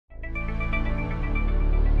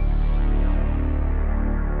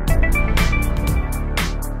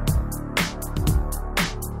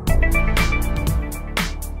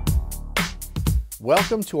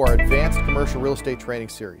Welcome to our Advanced Commercial Real Estate Training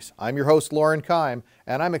Series. I'm your host, Loren Keim,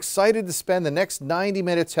 and I'm excited to spend the next 90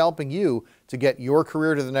 minutes helping you to get your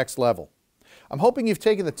career to the next level. I'm hoping you've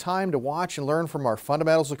taken the time to watch and learn from our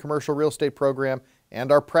Fundamentals of Commercial Real Estate program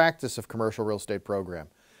and our Practice of Commercial Real Estate program.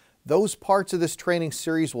 Those parts of this training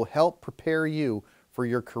series will help prepare you for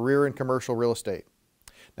your career in commercial real estate.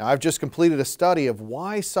 Now, I've just completed a study of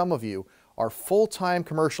why some of you are full-time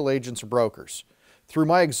commercial agents or brokers. Through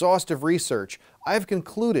my exhaustive research, I've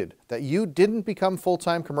concluded that you didn't become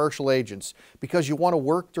full-time commercial agents because you want to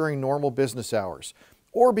work during normal business hours,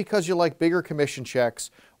 or because you like bigger commission checks,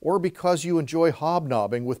 or because you enjoy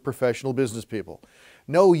hobnobbing with professional business people.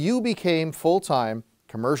 No, you became full-time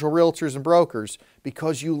commercial realtors and brokers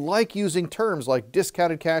because you like using terms like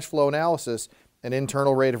discounted cash flow analysis and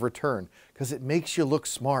internal rate of return, because it makes you look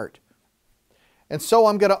smart. And so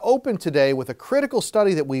I'm going to open today with a critical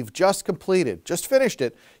study that we've just completed, just finished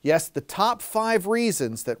it. Yes, the top 5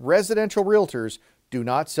 reasons that residential realtors do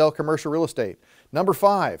not sell commercial real estate. Number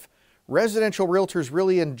 5, residential realtors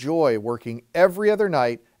really enjoy working every other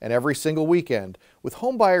night and every single weekend with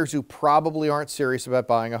home buyers who probably aren't serious about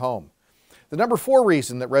buying a home. The number 4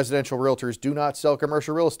 reason that residential realtors do not sell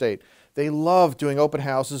commercial real estate: they love doing open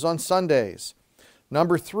houses on Sundays.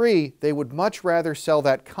 Number 3, they would much rather sell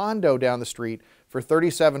that condo down the street for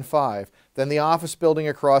 $37,500 than the office building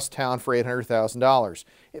across town for $800,000.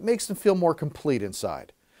 It makes them feel more complete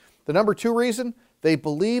inside. The number 2 reason, they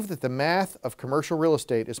believe that the math of commercial real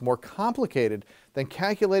estate is more complicated than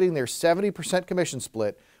calculating their 70% commission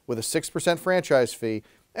split with a 6% franchise fee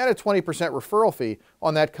and a 20% referral fee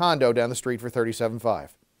on that condo down the street for $37,500.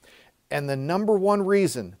 And the number 1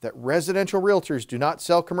 reason that residential realtors do not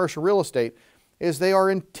sell commercial real estate is they are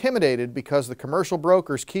intimidated because the commercial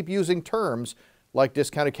brokers keep using terms like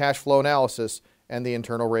discounted cash flow analysis and the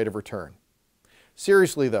internal rate of return.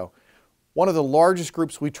 Seriously though, one of the largest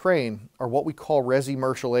groups we train are what we call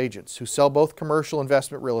resi-mercial agents, who sell both commercial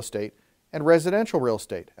investment real estate and residential real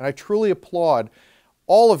estate. And I truly applaud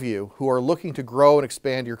all of you who are looking to grow and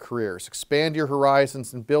expand your careers, expand your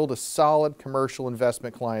horizons, and build a solid commercial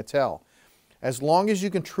investment clientele, as long as you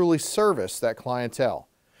can truly service that clientele.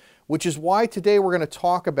 Which is why today we're going to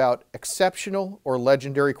talk about exceptional or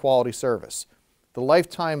legendary quality service, the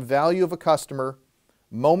lifetime value of a customer,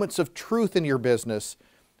 moments of truth in your business,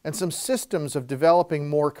 and some systems of developing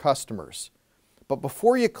more customers. But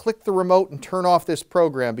before you click the remote and turn off this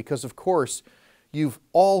program, because of course you've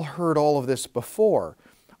all heard all of this before,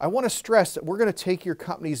 I want to stress that we're going to take your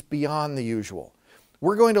companies beyond the usual.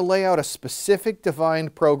 We're going to lay out a specific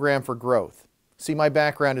defined program for growth. See, my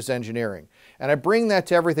background is engineering, and I bring that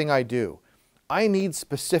to everything I do. I need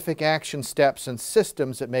specific action steps and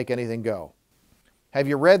systems that make anything go. Have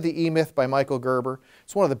you read The E-Myth by Michael Gerber?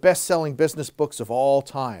 It's one of the best-selling business books of all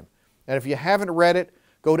time. And if you haven't read it,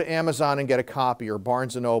 go to Amazon and get a copy, or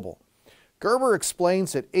Barnes & Noble. Gerber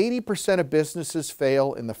explains that 80% of businesses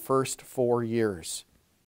fail in the first 4 years.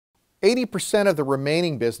 80% of the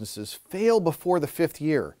remaining businesses fail before the 5th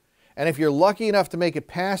year. And if you're lucky enough to make it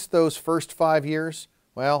past those first 5 years,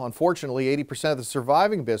 well, unfortunately, 80% of the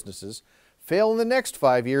surviving businesses fail in the next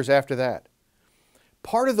 5 years after that.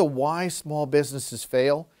 Part of the why small businesses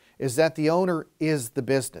fail is that the owner is the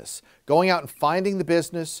business, going out and finding the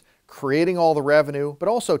business, creating all the revenue, but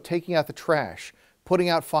also taking out the trash, putting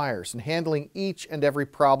out fires, and handling each and every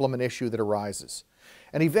problem and issue that arises.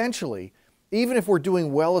 And eventually, even if we're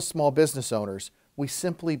doing well as small business owners, we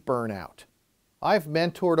simply burn out. I've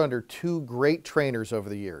mentored under 2 great trainers over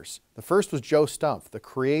the years. The first was Joe Stumpf, the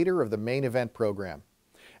creator of the Main Event program.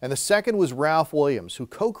 And the second was Ralph Williams, who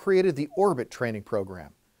co-created the Orbit training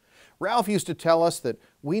program. Ralph used to tell us that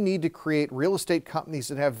we need to create real estate companies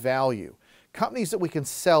that have value, companies that we can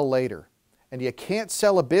sell later. And you can't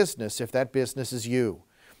sell a business if that business is you.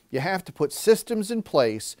 You have to put systems in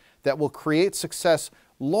place that will create success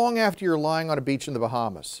long after you're lying on a beach in the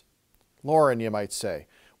Bahamas. Loren, you might say,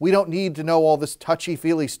 we don't need to know all this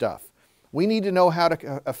touchy-feely stuff. We need to know how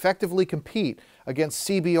to effectively compete against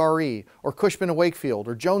CBRE or Cushman & Wakefield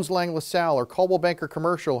or Jones Lang LaSalle or Coldwell Banker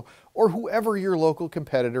Commercial or whoever your local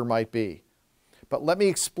competitor might be. But let me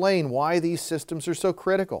explain why these systems are so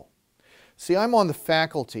critical. See, I'm on the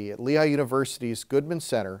faculty at Lehigh University's Goodman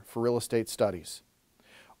Center for Real Estate Studies.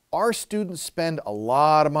 Our students spend a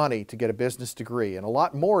lot of money to get a business degree and a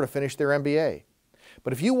lot more to finish their MBA.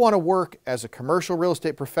 But if you want to work as a commercial real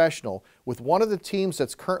estate professional with one of the teams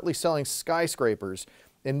that's currently selling skyscrapers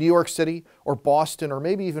in New York City or Boston or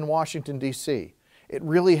maybe even Washington, D.C., it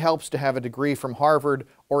really helps to have a degree from Harvard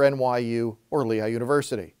or NYU or Lehigh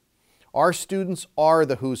University. Our students are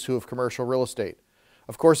the who's who of commercial real estate.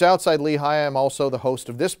 Of course, outside Lehigh, I'm also the host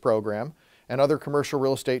of this program, and other commercial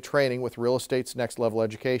real estate training with Real Estate's Next Level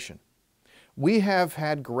Education. We have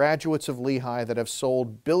had graduates of Lehigh that have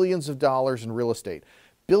sold billions of dollars in real estate,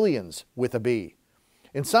 billions with a B.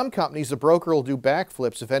 In some companies, the broker will do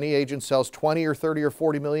backflips if any agent sells $20 or $30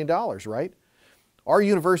 or $40 million, right? Our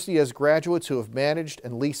university has graduates who have managed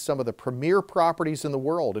and leased some of the premier properties in the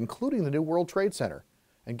world, including the new World Trade Center.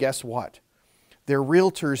 And guess what? They're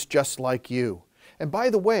realtors just like you. And by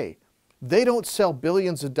the way, they don't sell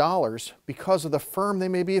billions of dollars because of the firm they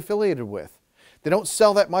may be affiliated with. They don't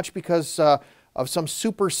sell that much because of some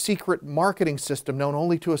super secret marketing system known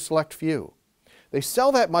only to a select few. They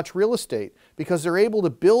sell that much real estate because they're able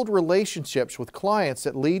to build relationships with clients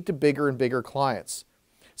that lead to bigger and bigger clients.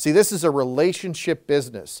 See, this is a relationship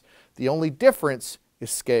business. The only difference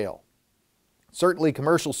is scale. Certainly,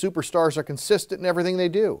 commercial superstars are consistent in everything they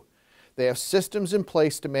do. They have systems in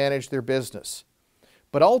place to manage their business.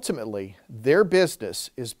 But ultimately, their business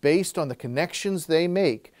is based on the connections they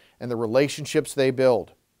make and the relationships they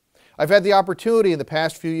build. I've had the opportunity in the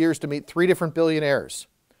past few years to meet 3 different billionaires.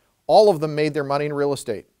 All of them made their money in real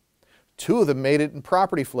estate. 2 of them made it in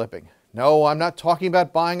property flipping. No, I'm not talking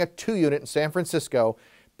about buying a 2-unit in San Francisco,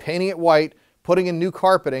 painting it white, putting in new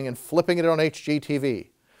carpeting, and flipping it on HGTV.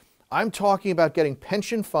 I'm talking about getting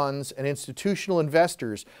pension funds and institutional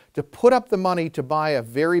investors to put up the money to buy a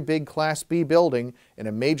very big Class B building in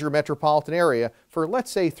a major metropolitan area for,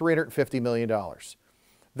 let's say, $350 million.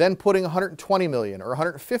 Then putting $120 million or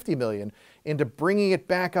 $150 million into bringing it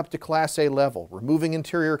back up to Class A level, removing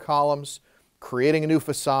interior columns, creating a new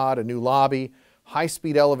facade, a new lobby,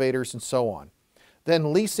 high-speed elevators, and so on.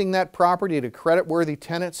 Then leasing that property to credit-worthy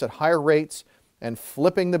tenants at higher rates and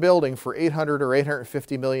flipping the building for $800 or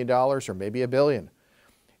 $850 million or maybe $1 billion.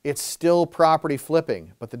 It's still property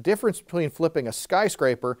flipping, but the difference between flipping a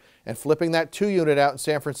skyscraper and flipping that 2-unit out in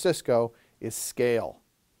San Francisco is scale.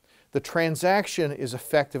 The transaction is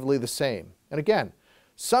effectively the same. And again,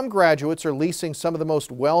 some graduates are leasing some of the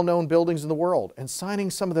most well-known buildings in the world and signing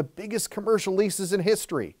some of the biggest commercial leases in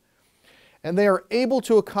history. And they are able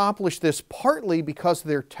to accomplish this partly because of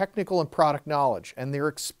their technical and product knowledge and their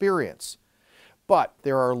experience. But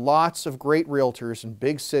there are lots of great realtors in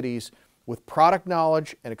big cities with product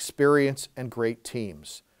knowledge and experience and great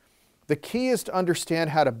teams. The key is to understand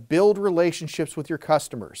how to build relationships with your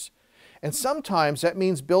customers. And sometimes that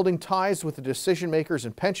means building ties with the decision makers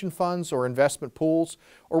in pension funds or investment pools,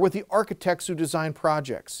 or with the architects who design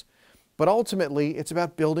projects. But ultimately, it's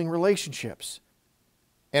about building relationships.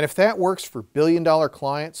 And if that works for billion-dollar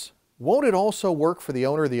clients, won't it also work for the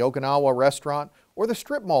owner of the Okinawa restaurant, or the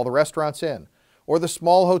strip mall the restaurant's in, or the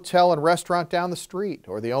small hotel and restaurant down the street,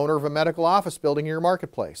 or the owner of a medical office building in your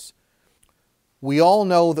marketplace? We all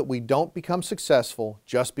know that we don't become successful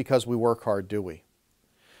just because we work hard, do we?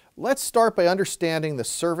 Let's start by understanding the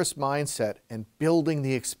service mindset and building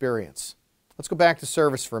the experience. Let's go back to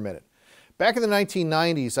service for a minute. Back in the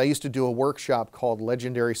 1990s, I used to do a workshop called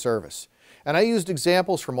Legendary Service. And I used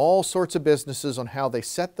examples from all sorts of businesses on how they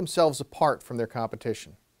set themselves apart from their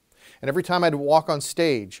competition. And every time I'd walk on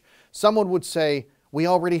stage, someone would say, "We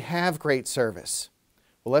already have great service."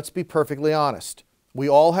 Well, let's be perfectly honest. We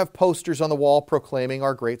all have posters on the wall proclaiming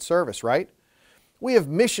our great service, right? We have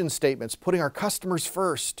mission statements putting our customers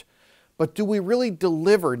first. But do we really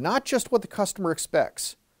deliver not just what the customer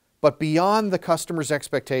expects, but beyond the customer's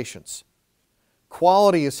expectations?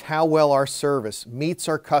 Quality is how well our service meets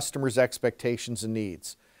our customers' expectations and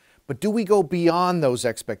needs. But do we go beyond those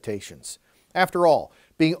expectations? After all,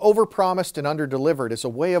 being overpromised and underdelivered is a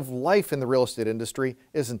way of life in the real estate industry,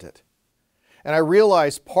 isn't it? And I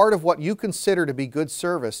realize part of what you consider to be good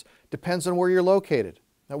service depends on where you're located.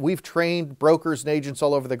 Now, we've trained brokers and agents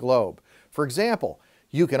all over the globe. For example,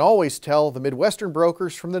 you can always tell the Midwestern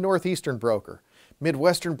brokers from the Northeastern broker.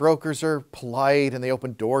 Midwestern brokers are polite and they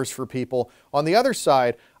open doors for people. On the other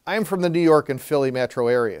side, I'm from the New York and Philly metro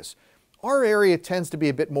areas. Our area tends to be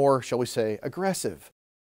a bit more, shall we say, aggressive.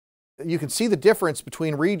 You can see the difference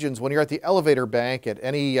between regions when you're at the elevator bank at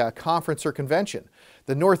any conference or convention.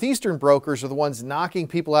 The Northeastern brokers are the ones knocking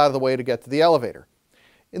people out of the way to get to the elevator.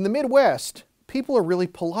 In the Midwest, people are really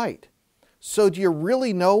polite. So do you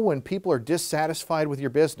really know when people are dissatisfied with your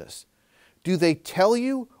business? Do they tell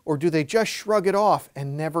you, or do they just shrug it off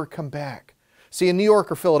and never come back? See, in New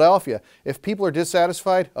York or Philadelphia, if people are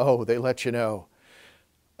dissatisfied, oh, they let you know.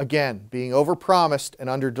 Again, being overpromised and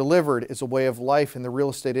underdelivered is a way of life in the real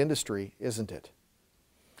estate industry, isn't it?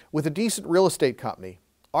 With a decent real estate company,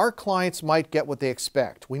 our clients might get what they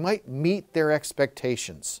expect. We might meet their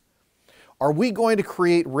expectations. Are we going to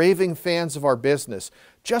create raving fans of our business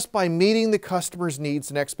just by meeting the customer's needs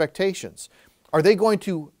and expectations? Are they going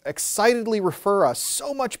to excitedly refer us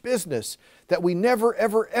so much business that we never,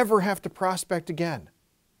 ever, ever have to prospect again?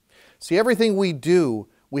 See, everything we do,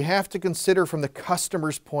 we have to consider from the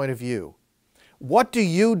customer's point of view. What do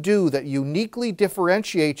you do that uniquely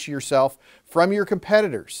differentiates yourself from your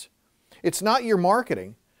competitors? It's not your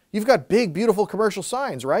marketing. You've got big, beautiful commercial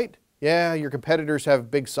signs, right? Yeah, your competitors have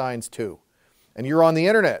big signs too. And you're on the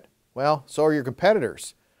internet. Well, so are your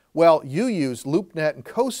competitors. Well, you use LoopNet and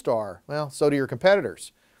CoStar. Well, so do your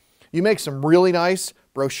competitors. You make some really nice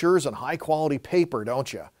brochures on high-quality paper,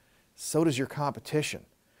 don't you? So does your competition.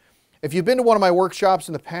 If you've been to one of my workshops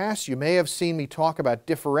in the past, you may have seen me talk about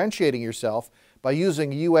differentiating yourself by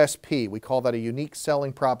using USP. We call that a unique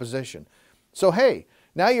selling proposition. So hey,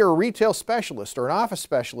 now you're a retail specialist or an office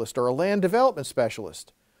specialist or a land development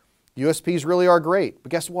specialist. USPs really are great, but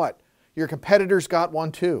guess what? Your competitors got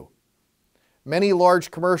one too. Many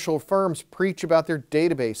large commercial firms preach about their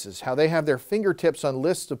databases, how they have their fingertips on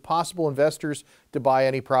lists of possible investors to buy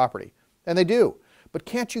any property. And they do. But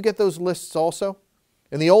can't you get those lists also?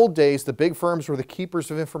 In the old days, the big firms were the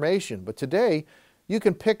keepers of information, but today you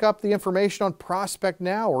can pick up the information on Prospect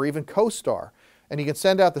Now or even CoStar, and you can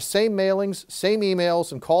send out the same mailings, same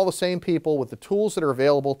emails, and call the same people with the tools that are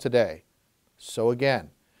available today. So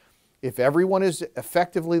again, if everyone is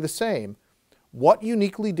effectively the same, what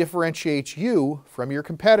uniquely differentiates you from your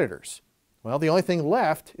competitors? Well, the only thing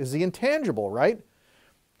left is the intangible, right?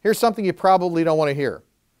 Here's something you probably don't want to hear.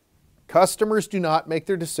 Customers do not make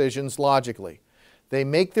their decisions logically. They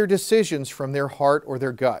make their decisions from their heart or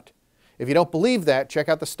their gut. If you don't believe that, check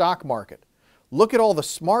out the stock market. Look at all the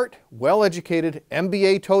smart, well-educated,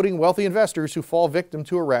 MBA-toting wealthy investors who fall victim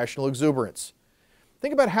to irrational exuberance.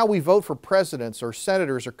 Think about how we vote for presidents or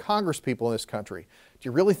senators or congresspeople in this country. Do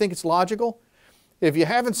you really think it's logical? If you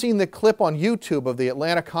haven't seen the clip on YouTube of the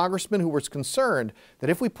Atlanta congressman who was concerned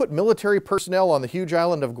that if we put military personnel on the huge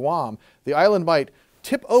island of Guam, the island might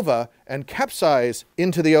tip over and capsize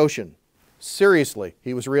into the ocean. Seriously,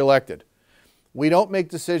 he was reelected. We don't make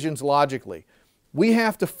decisions logically. We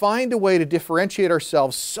have to find a way to differentiate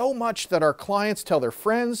ourselves so much that our clients tell their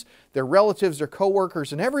friends, their relatives, their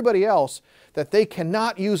coworkers, and everybody else that they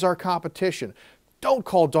cannot use our competition. Don't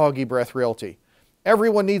call Doggy Breath Realty.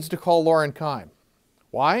 Everyone needs to call Loren Keim.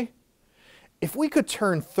 Why? If we could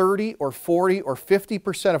turn 30 or 40 or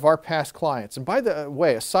 50% of our past clients, and by the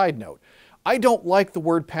way, a side note, I don't like the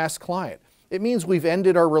word past client. It means we've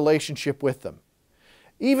ended our relationship with them.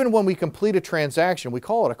 Even when we complete a transaction, we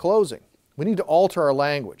call it a closing. We need to alter our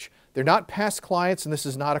language. They're not past clients, and this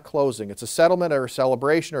is not a closing. It's a settlement or a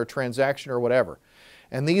celebration or a transaction or whatever.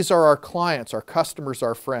 And these are our clients, our customers,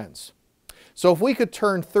 our friends. So if we could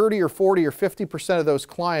turn 30 or 40 or 50% of those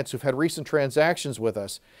clients who've had recent transactions with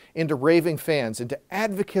us into raving fans, into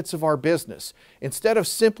advocates of our business, instead of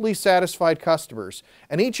simply satisfied customers,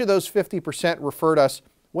 and each of those 50% referred us,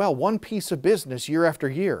 well, one piece of business year after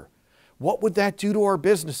year, what would that do to our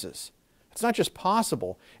businesses? It's not just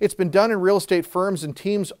possible. It's been done in real estate firms and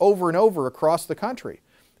teams over and over across the country.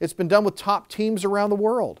 It's been done with top teams around the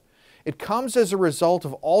world. It comes as a result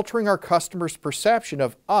of altering our customers' perception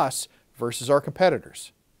of us versus our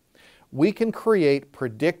competitors. We can create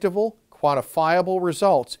predictable, quantifiable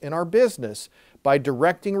results in our business by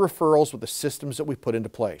directing referrals with the systems that we put into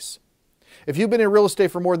place. If you've been in real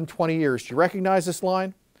estate for more than 20 years, do you recognize this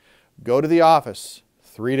line? Go to the office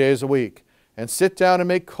 3 days a week and sit down and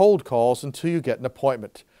make cold calls until you get an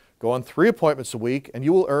appointment. Go on 3 appointments a week and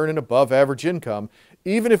you will earn an above-average income,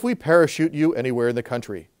 even if we parachute you anywhere in the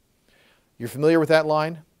country. You're familiar with that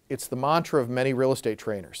line? It's the mantra of many real estate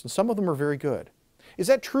trainers, and some of them are very good. Is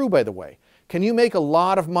that true, by the way? Can you make a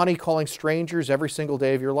lot of money calling strangers every single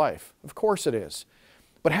day of your life? Of course it is.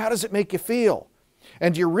 But how does it make you feel?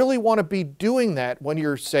 And do you really want to be doing that when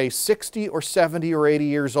you're, say, 60 or 70 or 80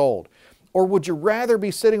 years old? Or would you rather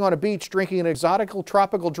be sitting on a beach drinking an exotic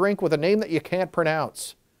tropical drink with a name that you can't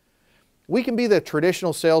pronounce? We can be the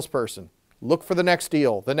traditional salesperson. Look for the next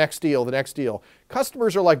deal, the next deal, the next deal.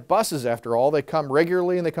 Customers are like buses after all. They come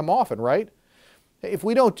regularly and they come often, right? If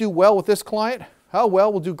we don't do well with this client, oh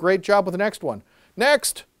well, we'll do a great job with the next one.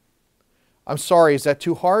 Next! I'm sorry, is that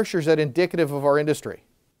too harsh or is that indicative of our industry?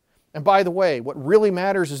 And by the way, what really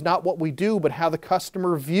matters is not what we do, but how the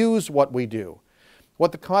customer views what we do.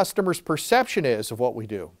 What the customer's perception is of what we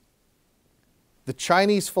do. The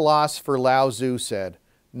Chinese philosopher Lao Tzu said,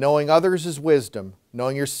 "Knowing others is wisdom,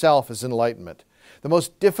 knowing yourself is enlightenment." The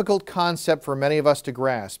most difficult concept for many of us to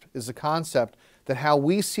grasp is the concept that how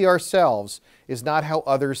we see ourselves is not how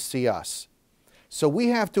others see us. So we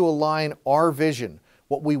have to align our vision,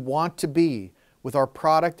 what we want to be, with our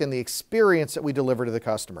product and the experience that we deliver to the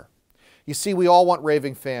customer. You see, we all want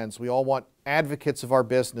raving fans. We all want advocates of our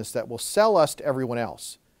business that will sell us to everyone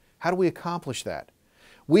else. How do we accomplish that?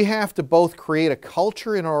 We have to both create a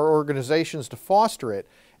culture in our organizations to foster it,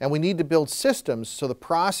 and we need to build systems so the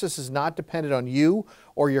process is not dependent on you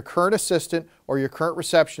or your current assistant or your current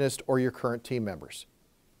receptionist or your current team members.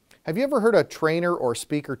 Have you ever heard a trainer or a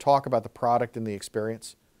speaker talk about the product and the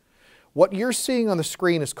experience? What you're seeing on the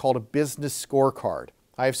screen is called a business scorecard.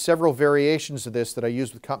 I have several variations of this that I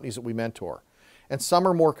use with companies that we mentor, and some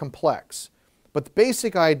are more complex. But the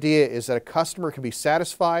basic idea is that a customer can be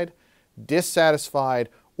satisfied, dissatisfied,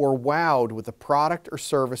 or wowed with the product or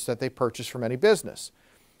service that they purchase from any business.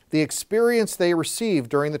 The experience they receive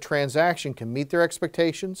during the transaction can meet their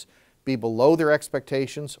expectations, be below their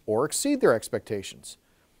expectations, or exceed their expectations.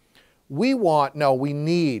 We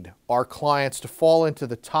need our clients to fall into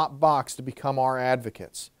the top box to become our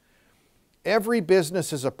advocates. Every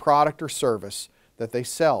business has a product or service that they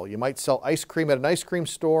sell. You might sell ice cream at an ice cream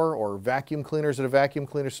store or vacuum cleaners at a vacuum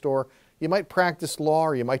cleaner store. You might practice law,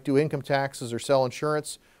 or you might do income taxes or sell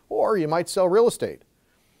insurance, or you might sell real estate.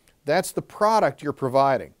 That's the product you're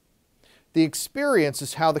providing. The experience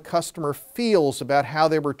is how the customer feels about how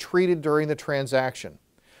they were treated during the transaction.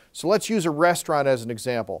 So let's use a restaurant as an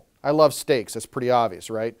example. I love steaks, that's pretty obvious,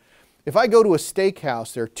 right? If I go to a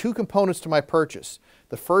steakhouse, there are two components to my purchase.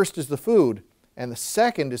 The first is the food, and the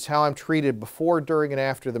second is how I'm treated before, during, and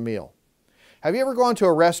after the meal. Have you ever gone to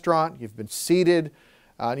a restaurant, you've been seated,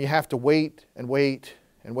 and you have to wait and wait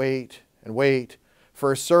and wait and wait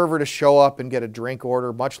for a server to show up and get a drink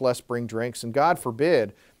order, much less bring drinks, and God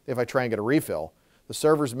forbid, if I try and get a refill, the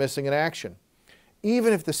server's missing in action.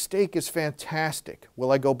 Even if the steak is fantastic,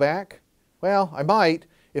 will I go back? Well, I might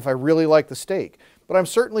if I really like the steak, but I'm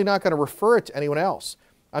certainly not going to refer it to anyone else.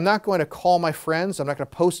 I'm not going to call my friends. I'm not going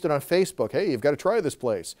to post it on Facebook. Hey, you've got to try this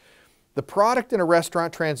place. The product in a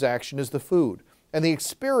restaurant transaction is the food, and the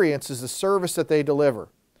experience is the service that they deliver.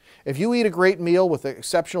 If you eat a great meal with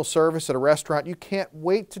exceptional service at a restaurant, you can't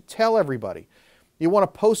wait to tell everybody. You want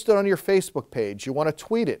to post it on your Facebook page. You want to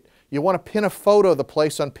tweet it. You want to pin a photo of the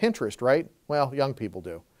place on Pinterest, right? Well, young people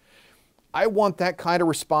do. I want that kind of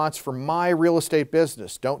response for my real estate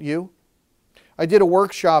business, don't you? I did a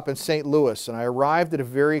workshop in St. Louis, and I arrived at a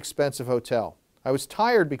very expensive hotel. I was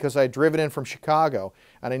tired because I had driven in from Chicago,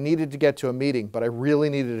 and I needed to get to a meeting, but I really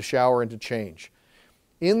needed a shower and to change.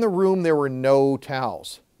 In the room, there were no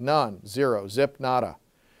towels. None. Zero. Zip. Nada.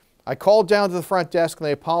 I called down to the front desk, and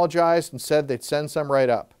they apologized and said they'd send some right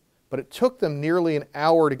up. But it took them nearly an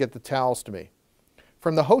hour to get the towels to me.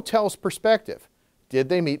 From the hotel's perspective, did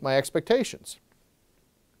they meet my expectations?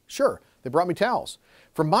 Sure, they brought me towels.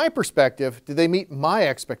 From my perspective, did they meet my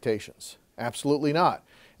expectations? Absolutely not.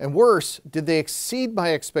 And worse, did they exceed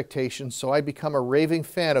my expectations so I become a raving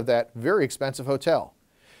fan of that very expensive hotel?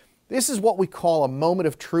 This is what we call a moment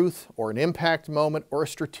of truth, or an impact moment, or a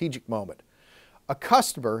strategic moment. A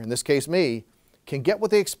customer, in this case me, can get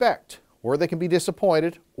what they expect, or they can be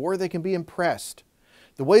disappointed, or they can be impressed.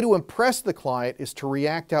 The way to impress the client is to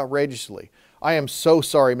react outrageously. I am so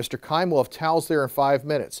sorry, Mr. Keim will have towels there in 5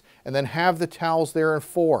 minutes, and then have the towels there in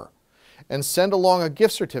 4. And send along a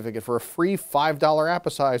gift certificate for a free $5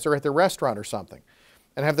 appetizer at the restaurant or something.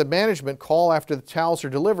 And have the management call after the towels are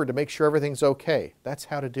delivered to make sure everything's okay. That's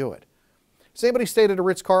how to do it. Has anybody stayed at a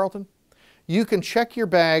Ritz-Carlton? You can check your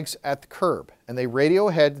bags at the curb, and they radio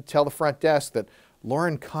ahead to tell the front desk that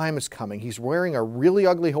Loren Keim is coming. He's wearing a really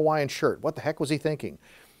ugly Hawaiian shirt. What the heck was he thinking?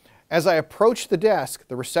 As I approach the desk,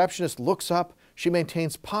 the receptionist looks up, she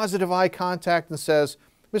maintains positive eye contact and says,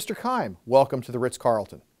 Mr. Keim, welcome to the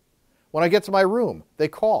Ritz-Carlton. When I get to my room, they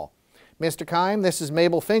call. Mr. Keim, this is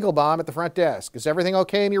Mabel Finkelbaum at the front desk. Is everything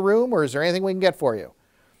okay in your room, or is there anything we can get for you?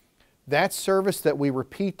 That's service that we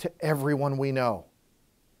repeat to everyone we know.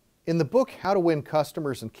 In the book, How to Win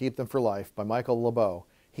Customers and Keep Them for Life by Michael LeBeau,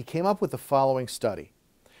 he came up with the following study.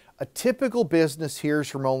 A typical business hears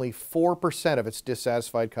from only 4% of its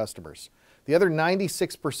dissatisfied customers. The other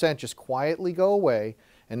 96% just quietly go away,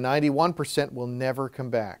 and 91% will never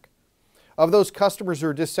come back. Of those customers who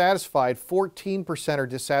are dissatisfied, 14% are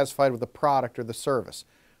dissatisfied with the product or the service,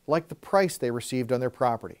 like the price they received on their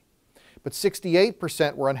property. But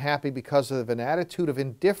 68% were unhappy because of an attitude of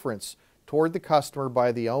indifference toward the customer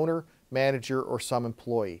by the owner, manager, or some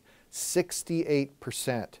employee.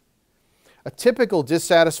 68%. A typical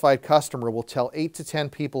dissatisfied customer will tell 8 to 10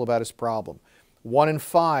 people about his problem. 1 in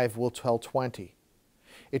 5 will tell 20.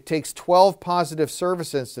 It takes 12 positive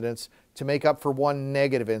service incidents to make up for 1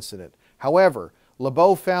 negative incident. However,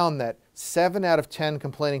 LeBeau found that 7 out of 10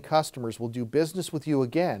 complaining customers will do business with you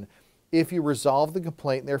again if you resolve the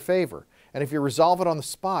complaint in their favor. And if you resolve it on the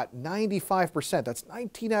spot, 95%, that's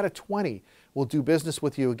 19 out of 20, will do business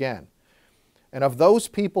with you again. And of those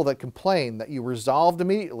people that complain that you resolved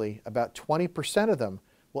immediately, about 20% of them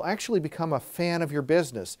will actually become a fan of your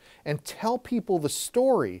business and tell people the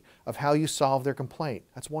story of how you solved their complaint.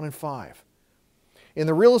 That's 1 in 5. In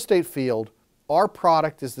the real estate field, our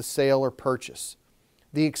product is the sale or purchase.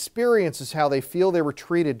 The experience is how they feel they were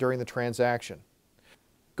treated during the transaction.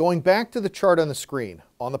 Going back to the chart on the screen,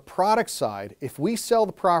 on the product side, if we sell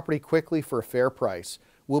the property quickly for a fair price,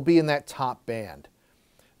 we'll be in that top band.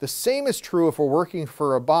 The same is true if we're working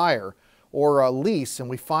for a buyer or a lease and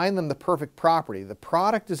we find them the perfect property. The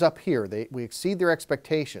product is up here. We exceed their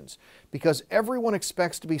expectations because everyone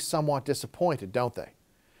expects to be somewhat disappointed, don't they?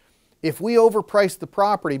 If we overprice the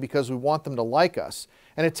property because we want them to like us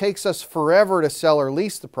and it takes us forever to sell or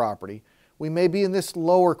lease the property, we may be in this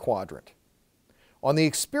lower quadrant. On the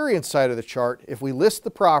experience side of the chart, if we list the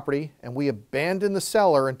property and we abandon the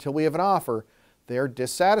seller until we have an offer, they're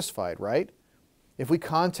dissatisfied, right? If we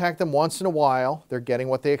contact them once in a while, they're getting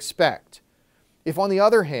what they expect. If, on the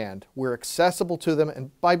other hand, we're accessible to them,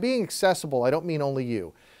 and by being accessible, I don't mean only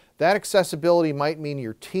you. That accessibility might mean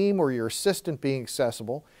your team or your assistant being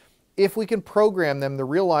accessible. If we can program them to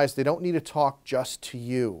realize they don't need to talk just to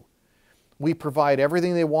you. We provide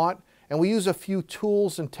everything they want, and we use a few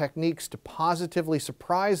tools and techniques to positively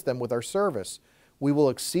surprise them with our service. We will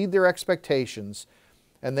exceed their expectations,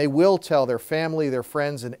 and they will tell their family, their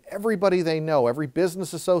friends, and everybody they know, every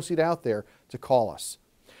business associate out there, to call us.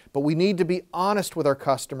 But we need to be honest with our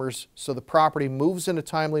customers so the property moves in a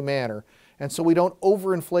timely manner, and so we don't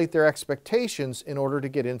overinflate their expectations in order to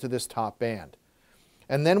get into this top band.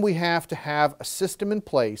 And then we have to have a system in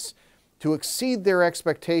place to exceed their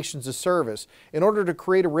expectations of service in order to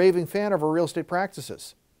create a raving fan of our real estate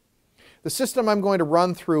practices. The system I'm going to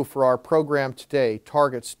run through for our program today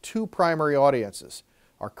targets 2 primary audiences: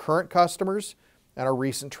 our current customers and our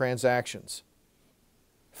recent transactions.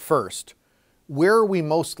 First, where are we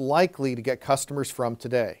most likely to get customers from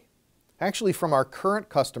today? Actually, from our current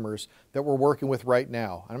customers that we're working with right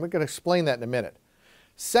now. And I'm going to explain that in a minute.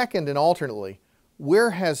 Second, and alternately,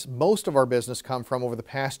 where has most of our business come from over the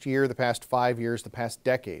past year, the past 5 years, the past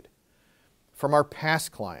decade? From our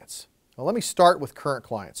past clients. Now, let me start with current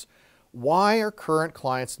clients. Why are current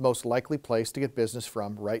clients the most likely place to get business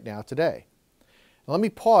from right now today? Now, let me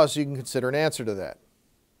pause so you can consider an answer to that.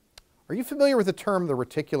 Are you familiar with the term the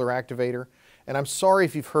reticular activator? And I'm sorry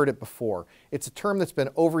if you've heard it before. It's a term that's been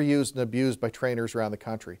overused and abused by trainers around the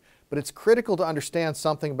country, but it's critical to understand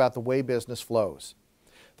something about the way business flows.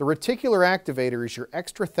 The reticular activator is your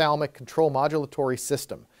extrathalamic control modulatory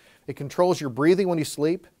system. It controls your breathing when you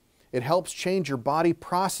sleep. It helps change your body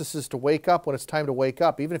processes to wake up when it's time to wake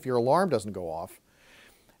up, even if your alarm doesn't go off.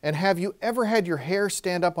 And have you ever had your hair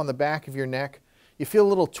stand up on the back of your neck? You feel a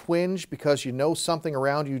little twinge because you know something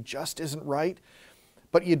around you just isn't right,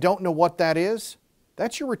 but you don't know what that is?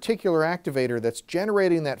 That's your reticular activator that's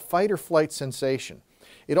generating that fight or flight sensation.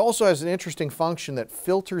 It also has an interesting function that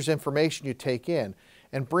filters information you take in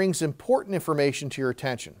and brings important information to your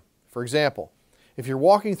attention. For example, if you're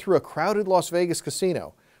walking through a crowded Las Vegas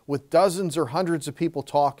casino with dozens or hundreds of people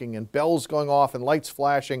talking and bells going off and lights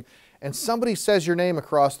flashing, and somebody says your name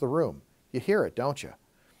across the room, you hear it, don't you?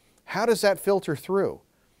 How does that filter through?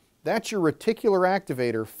 That's your reticular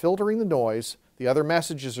activator filtering the noise, the other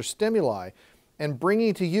messages or stimuli, and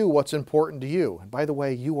bringing to you what's important to you. And by the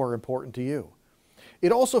way, you are important to you.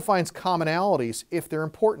 It also finds commonalities if they're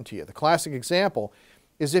important to you. The classic example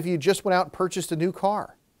is if you just went out and purchased a new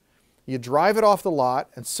car. You drive it off the lot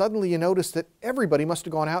and suddenly you notice that everybody must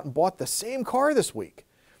have gone out and bought the same car this week.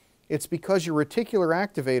 It's because your reticular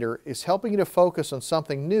activator is helping you to focus on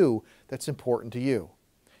something new that's important to you.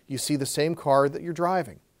 You see the same car that you're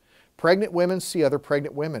driving. Pregnant women see other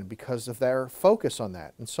pregnant women because of their focus on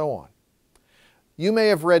that, and so on. You may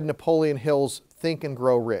have read Napoleon Hill's Think and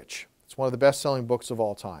Grow Rich. It's one of the best-selling books of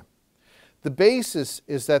all time. The basis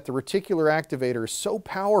is that the reticular activator is so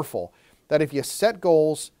powerful that if you set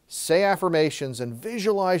goals, say affirmations, and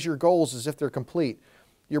visualize your goals as if they're complete,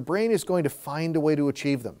 your brain is going to find a way to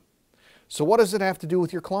achieve them. So what does it have to do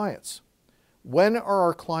with your clients? When are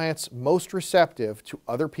our clients most receptive to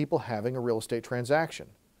other people having a real estate transaction?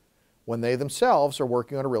 When they themselves are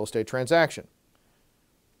working on a real estate transaction.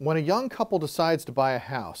 When a young couple decides to buy a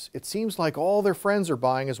house, it seems like all their friends are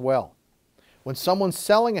buying as well. When someone's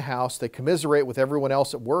selling a house, they commiserate with everyone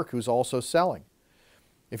else at work who's also selling.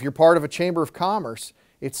 If you're part of a chamber of commerce,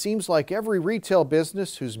 it seems like every retail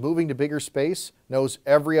business who's moving to bigger space knows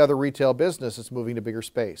every other retail business that's moving to bigger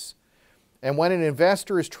space. And when an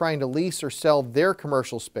investor is trying to lease or sell their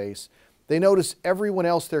commercial space, They notice everyone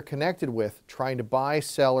else they're connected with trying to buy,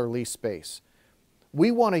 sell, or lease space. We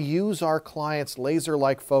want to use our clients'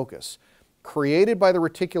 laser-like focus, created by the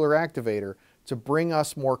reticular activator, to bring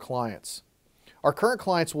us more clients. Our current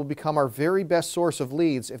clients will become our very best source of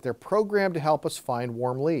leads if they're programmed to help us find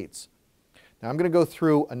warm leads. Now, I'm going to go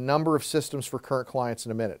through a number of systems for current clients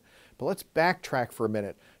in a minute, but let's backtrack for a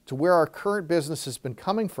minute to where our current business has been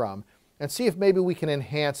coming from and see if maybe we can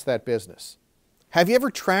enhance that business. Have you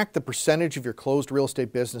ever tracked the percentage of your closed real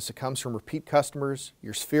estate business that comes from repeat customers,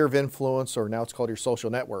 your sphere of influence, or now it's called your social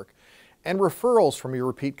network, and referrals from your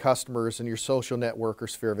repeat customers and your social network or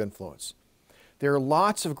sphere of influence? There are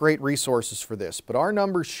lots of great resources for this, but our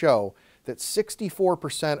numbers show that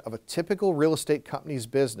 64% of a typical real estate company's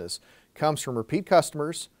business comes from repeat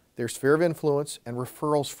customers, their sphere of influence, and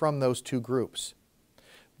referrals from those two groups.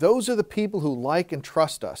 Those are the people who like and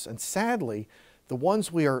trust us, and sadly, the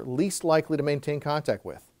ones we are least likely to maintain contact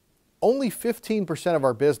with. Only 15% of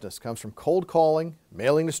our business comes from cold calling,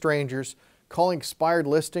 mailing to strangers, calling expired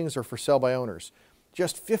listings, or for sale by owners.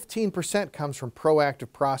 Just 15% comes from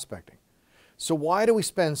proactive prospecting. So why do we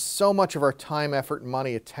spend so much of our time, effort, and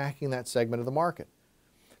money attacking that segment of the market?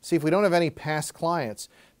 See, if we don't have any past clients,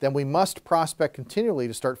 then we must prospect continually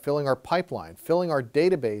to start filling our pipeline, filling our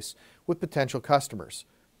database with potential customers.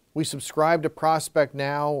 We subscribe to Prospect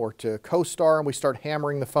Now or to CoStar and we start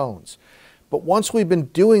hammering the phones. But once we've been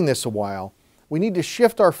doing this a while, we need to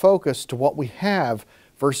shift our focus to what we have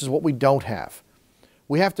versus what we don't have.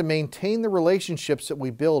 We have to maintain the relationships that we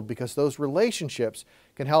build because those relationships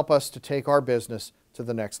can help us to take our business to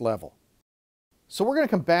the next level. So we're going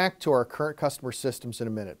to come back to our current customer systems in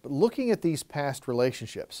a minute, but looking at these past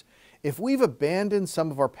relationships, if we've abandoned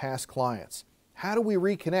some of our past clients, how do we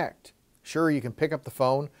reconnect? Sure, you can pick up the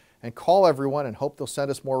phone and call everyone and hope they'll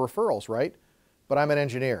send us more referrals, right? But I'm an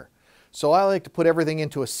engineer, so I like to put everything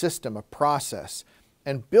into a system, a process,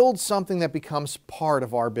 and build something that becomes part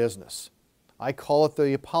of our business. I call it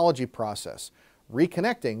the apology process,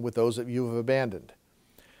 reconnecting with those that you have abandoned.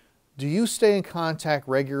 Do you stay in contact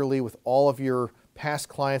regularly with all of your past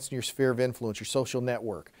clients in your sphere of influence, your social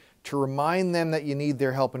network, to remind them that you need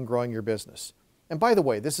their help in growing your business? And by the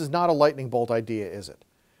way, this is not a lightning bolt idea, is it?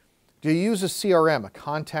 Do you use a CRM, a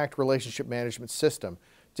contact relationship management system,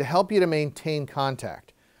 to help you to maintain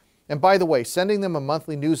contact? And by the way, sending them a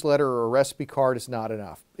monthly newsletter or a recipe card is not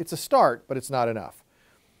enough. It's a start, but it's not enough.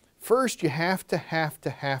 First, you have to have a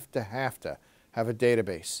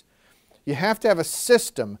database. You have to have a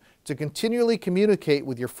system to continually communicate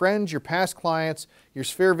with your friends, your past clients, your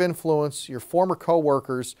sphere of influence, your former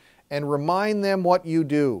coworkers, and remind them what you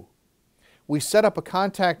do. We set up a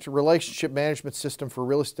contact relationship management system for a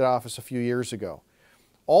real estate office a few years ago.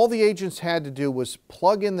 All the agents had to do was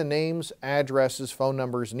plug in the names, addresses, phone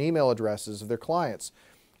numbers, and email addresses of their clients,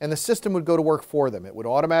 and the system would go to work for them. It would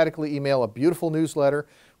automatically email a beautiful newsletter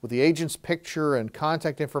with the agent's picture and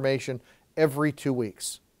contact information every 2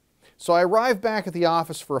 weeks. So I arrived back at the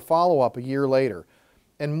office for a follow-up a year later,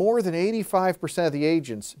 and more than 85% of the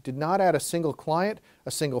agents did not add a single client,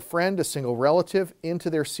 a single friend, a single relative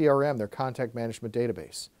into their CRM, their contact management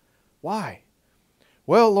database. Why?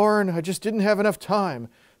 Well, Loren, I just didn't have enough time.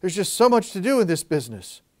 There's just so much to do in this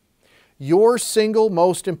business. Your single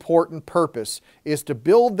most important purpose is to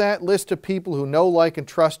build that list of people who know, like, and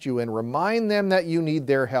trust you and remind them that you need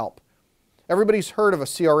their help. Everybody's heard of a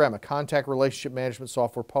CRM, a contact relationship management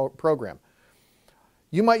software program.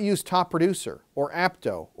 You might use Top Producer or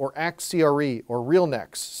Apto or ActCRE or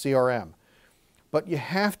RealNext CRM, but you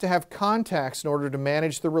have to have contacts in order to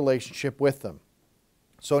manage the relationship with them.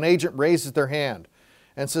 So an agent raises their hand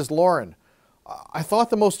and says, Loren, I thought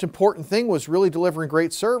the most important thing was really delivering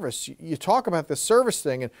great service. You talk about this service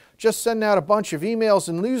thing and just sending out a bunch of emails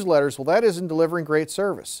and newsletters. Well, that isn't delivering great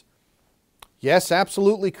service. Yes,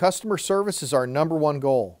 absolutely, customer service is our #1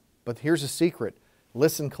 goal. But here's a secret.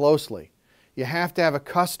 Listen closely. You have to have a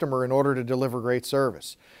customer in order to deliver great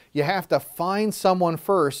service. You have to find someone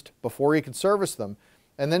first before you can service them,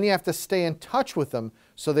 and then you have to stay in touch with them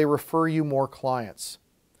so they refer you more clients.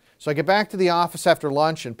 So I get back to the office after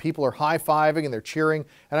lunch and people are high-fiving and they're cheering,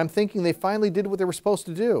 and I'm thinking they finally did what they were supposed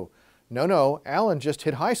to do. No, Alan just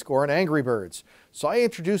hit high score on Angry Birds. So I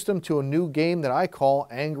introduced them to a new game that I call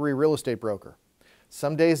Angry Real Estate Broker.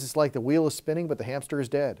 Some days it's like the wheel is spinning, but the hamster is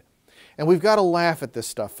dead. And we've got to laugh at this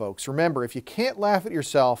stuff, folks. Remember, if you can't laugh at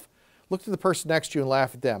yourself, look to the person next to you and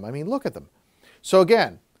laugh at them. I mean, look at them. So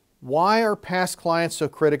again, why are past clients so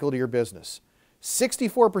critical to your business?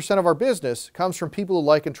 64% of our business comes from people who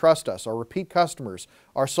like and trust us, our repeat customers,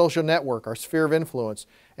 our social network, our sphere of influence,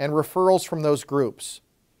 and referrals from those groups.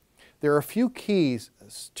 There are a few keys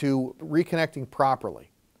to reconnecting properly.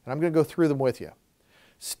 and I'm going to go through them with you.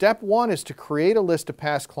 Step 1 is to create a list of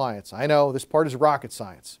past clients. I know, this part is rocket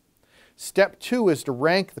science. Step 2 is to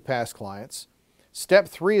rank the past clients. Step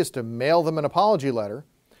 3 is to mail them an apology letter.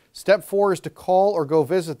 Step 4 is to call or go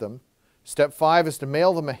visit them. Step 5 is to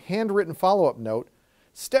mail them a handwritten follow-up note.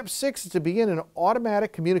 Step 6 is to begin an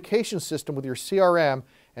automatic communication system with your CRM.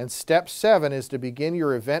 And Step 7 is to begin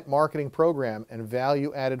your event marketing program and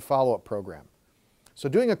value-added follow-up program. So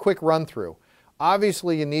doing a quick run-through,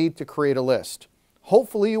 obviously you need to create a list.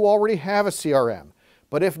 Hopefully you already have a CRM,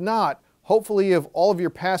 but if not, hopefully you have all of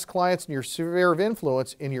your past clients in your sphere of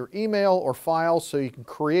influence in your email or files so you can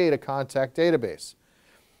create a contact database.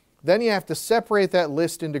 Then you have to separate that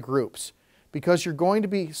list into groups because you're going to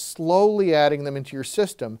be slowly adding them into your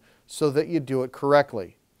system so that you do it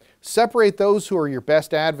correctly. Separate those who are your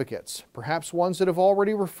best advocates, perhaps ones that have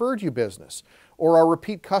already referred you business or are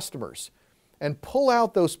repeat customers, and pull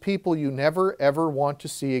out those people you never ever want to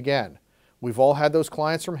see again. We've all had those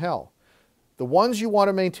clients from hell. The ones you want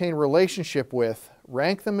to maintain relationship with,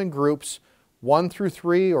 rank them in groups 1 through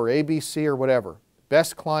 3 or ABC or whatever.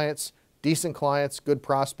 Best clients, decent clients, good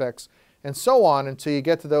prospects, and so on until you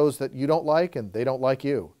get to those that you don't like and they don't like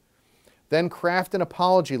you. Then craft an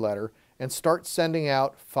apology letter and start sending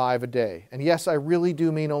out 5 a day. And yes, I really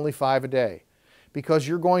do mean only 5 a day because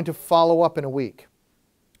you're going to follow up in a week.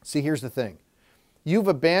 See, here's the thing. You've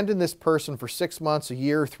abandoned this person for 6 months, a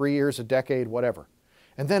year, 3 years, a decade, whatever.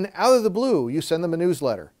 And then out of the blue, you send them a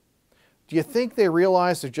newsletter. Do you think they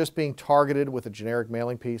realize they're just being targeted with a generic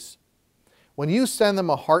mailing piece? When you send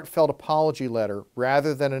them a heartfelt apology letter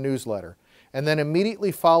rather than a newsletter, and then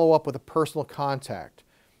immediately follow up with a personal contact,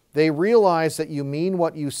 they realize that you mean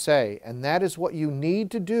what you say, and that is what you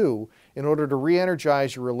need to do in order to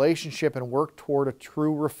re-energize your relationship and work toward a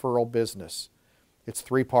true referral business. It's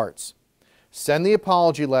 3 parts. Send the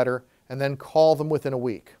apology letter and then call them within a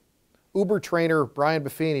week. Uber trainer Brian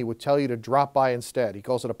Buffini would tell you to drop by instead. He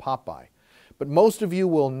calls it a pop-by. But most of you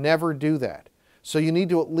will never do that. So you need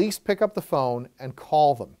to at least pick up the phone and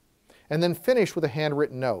call them, and then finish with a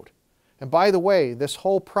handwritten note. And by the way, this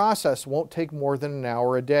whole process won't take more than an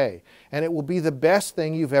hour a day, and it will be the best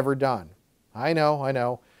thing you've ever done. I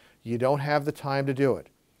know, you don't have the time to do it.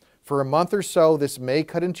 For a month or so, this may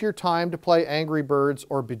cut into your time to play Angry Birds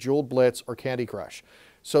or Bejeweled Blitz or Candy Crush.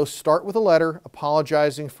 So start with a letter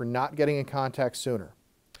apologizing for not getting in contact sooner.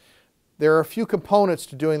 There are a few components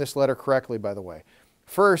to doing this letter correctly, by the way.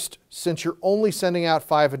 First, since you're only sending out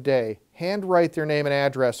 5 a day, handwrite their name and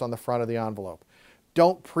address on the front of the envelope.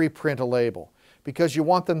 Don't pre-print a label because you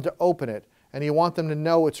want them to open it and you want them to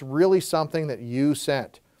know it's really something that you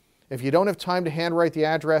sent. If you don't have time to handwrite the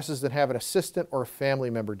addresses, then have an assistant or a family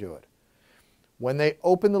member do it. When they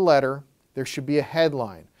open the letter, there should be a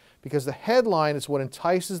headline because the headline is what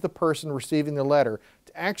entices the person receiving the letter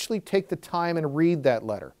to actually take the time and read that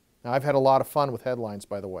letter. Now, I've had a lot of fun with headlines,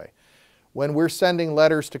 by the way. When we're sending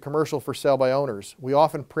letters to commercial for sale by owners, we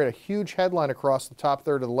often print a huge headline across the top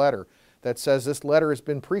third of the letter that says this letter has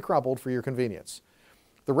been pre-crumpled for your convenience.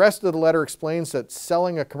 The rest of the letter explains that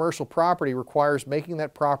selling a commercial property requires making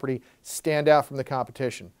that property stand out from the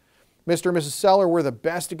competition. Mr. and Mrs. Seller, we're the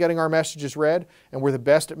best at getting our messages read, and we're the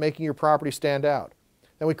best at making your property stand out.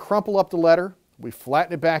 Then we crumple up the letter, we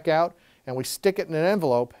flatten it back out, and we stick it in an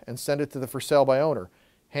envelope and send it to the for sale by owner,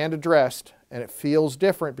 hand addressed, and it feels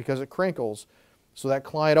different because it crinkles, so that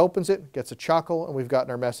client opens it, gets a chuckle, and we've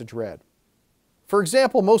gotten our message read. For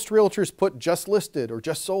example, most realtors put just listed or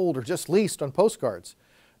just sold or just leased on postcards.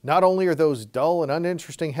 Not only are those dull and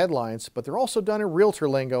uninteresting headlines, but they're also done in realtor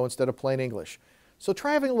lingo instead of plain English. So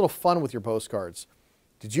try having a little fun with your postcards.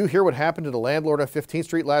 Did you hear what happened to the landlord on 15th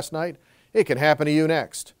Street last night? It can happen to you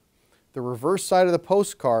next. The reverse side of the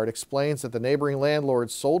postcard explains that the neighboring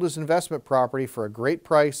landlord sold his investment property for a great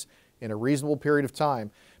price in a reasonable period of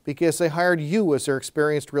time because they hired you as their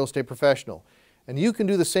experienced real estate professional. And you can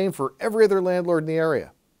do the same for every other landlord in the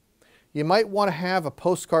area. You might want to have a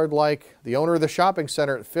postcard like, the owner of the shopping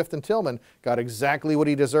center at 5th and Tillman got exactly what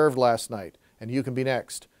he deserved last night, and you can be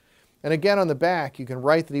next. And again on the back, you can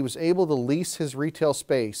write that he was able to lease his retail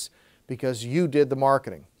space because you did the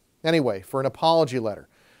marketing. Anyway, for an apology letter,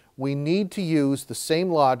 we need to use the same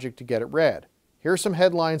logic to get it read. Here are some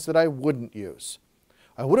headlines that I wouldn't use.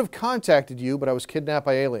 I would have contacted you, but I was kidnapped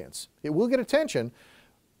by aliens. It will get attention,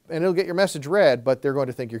 and it'll get your message read, but they're going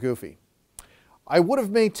to think you're goofy. I would have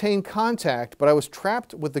maintained contact, but I was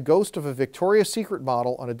trapped with the ghost of a Victoria's Secret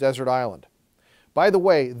model on a desert island. By the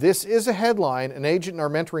way, this is a headline an agent in our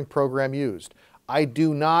mentoring program used. I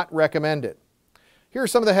do not recommend it. Here are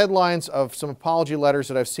some of the headlines of some apology letters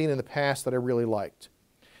that I've seen in the past that I really liked.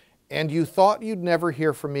 And you thought you'd never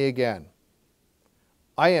hear from me again.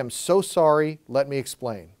 I am so sorry, let me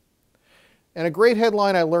explain. And a great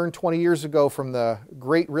headline I learned 20 years ago from the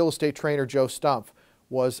great real estate trainer Joe Stumpf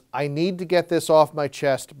was, I need to get this off my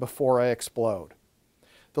chest before I explode.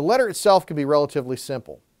 The letter itself can be relatively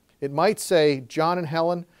simple. It might say, John and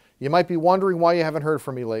Helen, you might be wondering why you haven't heard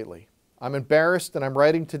from me lately. I'm embarrassed and I'm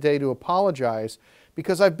writing today to apologize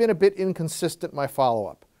because I've been a bit inconsistent in my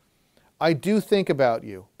follow-up. I do think about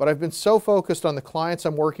you, but I've been so focused on the clients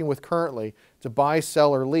I'm working with currently to buy,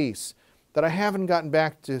 sell, or lease that I haven't gotten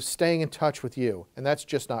back to staying in touch with you, and that's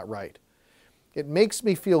just not right. It makes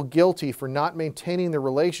me feel guilty for not maintaining the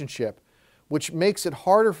relationship, which makes it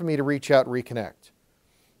harder for me to reach out and reconnect.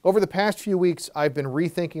 Over the past few weeks, I've been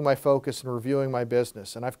rethinking my focus and reviewing my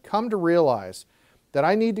business, and I've come to realize that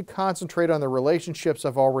I need to concentrate on the relationships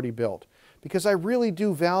I've already built, because I really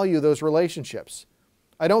do value those relationships.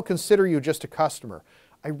 I don't consider you just a customer.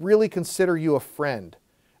 I really consider you a friend,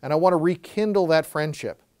 and I want to rekindle that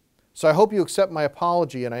friendship. So I hope you accept my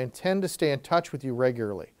apology, and I intend to stay in touch with you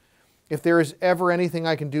regularly. If there is ever anything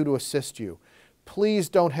I can do to assist you, please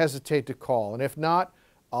don't hesitate to call, and if not,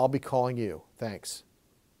 I'll be calling you. Thanks.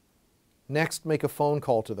 Next, make a phone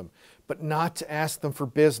call to them, but not to ask them for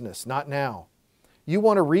business, not now. You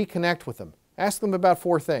want to reconnect with them. Ask them about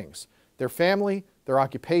 4 things: their family, their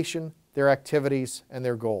occupation, their activities, and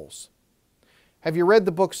their goals. Have you read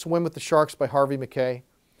the book Swim with the Sharks by Harvey Mackay?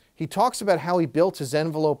 He talks about how he built his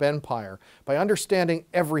envelope empire by understanding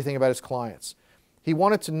everything about his clients. He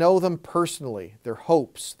wanted to know them personally, their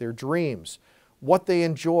hopes, their dreams, what they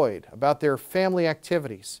enjoyed, about their family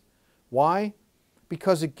activities. Why?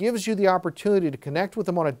 Because it gives you the opportunity to connect with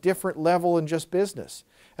them on a different level than just business.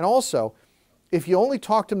 And also, if you only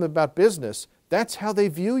talk to them about business, that's how they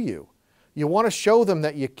view you. You want to show them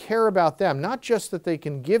that you care about them, not just that they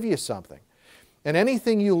can give you something. And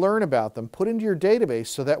anything you learn about them, put into your database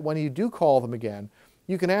so that when you do call them again,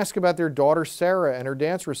 you can ask about their daughter Sarah and her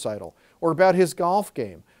dance recital, or about his golf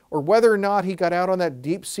game, or whether or not he got out on that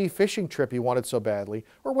deep-sea fishing trip he wanted so badly,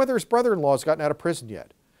 or whether his brother-in-law has gotten out of prison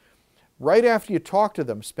yet. Right after you talk to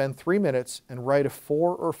them, spend 3 minutes and write a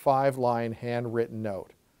 4 or 5 line handwritten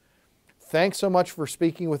note. Thanks so much for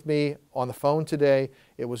speaking with me on the phone today.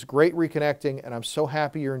 It was great reconnecting, and I'm so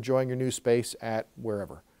happy you're enjoying your new space at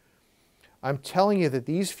wherever. I'm telling you that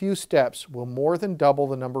these few steps will more than double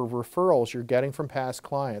the number of referrals you're getting from past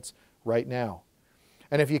clients right now.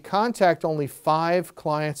 And if you contact only 5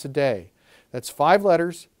 clients a day, that's 5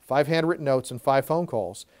 letters, 5 handwritten notes, and 5 phone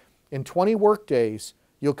calls, in 20 work days,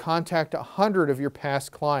 you'll contact 100 of your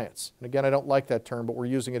past clients. And again, I don't like that term, but we're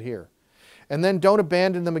using it here. And then don't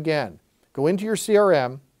abandon them again. Go into your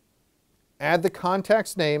CRM, add the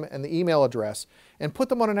contact's name and the email address, and put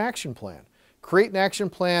them on an action plan. Create an action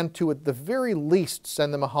plan to, at the very least,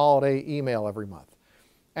 send them a holiday email every month.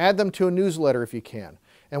 Add them to a newsletter if you can.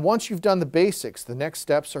 And once you've done the basics, the next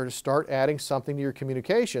steps are to start adding something to your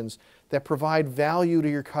communications that provide value to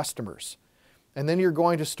your customers. And then you're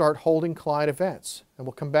going to start holding client events. And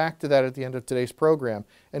we'll come back to that at the end of today's program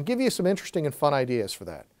and give you some interesting and fun ideas for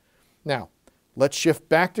that. Now, let's shift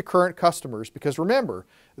back to current customers, because remember,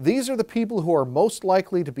 these are the people who are most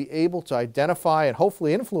likely to be able to identify and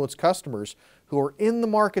hopefully influence customers who are in the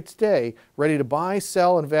market today ready to buy,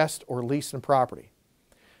 sell, invest, or lease in property.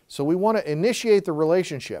 So we want to initiate the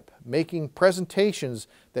relationship, making presentations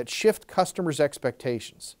that shift customers'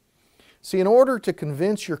 expectations. See, in order to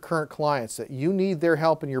convince your current clients that you need their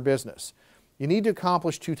help in your business, you need to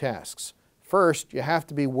accomplish 2 tasks. First, you have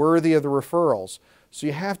to be worthy of the referrals. So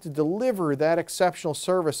you have to deliver that exceptional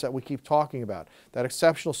service that we keep talking about, that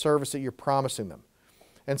exceptional service that you're promising them.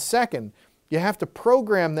 And second, you have to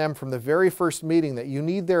program them from the very first meeting that you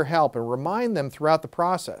need their help and remind them throughout the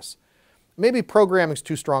process. Maybe programming is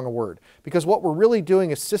too strong a word, because what we're really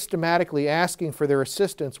doing is systematically asking for their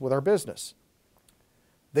assistance with our business.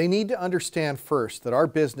 They need to understand first that our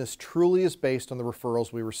business truly is based on the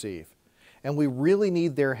referrals we receive, and we really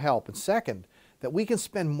need their help. And second, that we can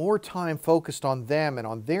spend more time focused on them and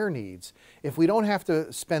on their needs if we don't have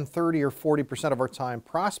to spend 30 or 40% of our time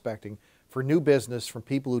prospecting for new business from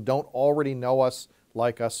people who don't already know us,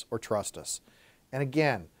 like us, or trust us. And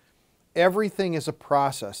again, everything is a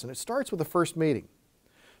process, and it starts with the first meeting.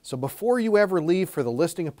 So before you ever leave for the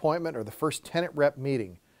listing appointment or the first tenant rep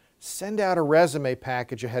meeting, send out a resume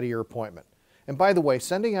package ahead of your appointment. And by the way,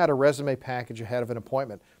 sending out a resume package ahead of an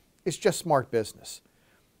appointment is just smart business.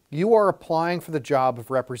 You are applying for the job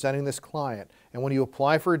of representing this client, and when you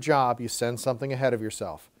apply for a job, you send something ahead of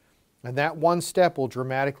yourself. And that one step will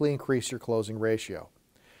dramatically increase your closing ratio.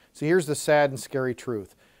 So here's the sad and scary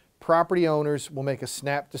truth. Property owners will make a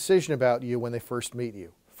snap decision about you when they first meet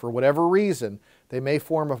you. For whatever reason, they may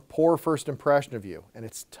form a poor first impression of you, and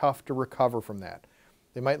it's tough to recover from that.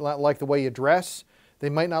 They might not like the way you dress. They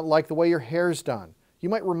might not like the way your hair's done. You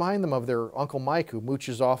might remind them of their Uncle Mike who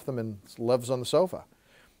mooches off them and lives on the sofa,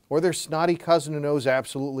 or their snotty cousin who knows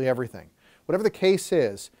absolutely everything. Whatever the case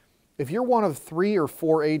is, if you're one of 3 or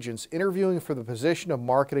 4 agents interviewing for the position of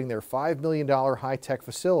marketing their $5 million high-tech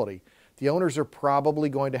facility, the owners are probably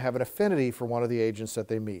going to have an affinity for one of the agents that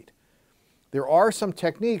they meet. There are some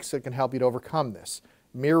techniques that can help you to overcome this: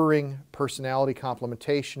 mirroring, personality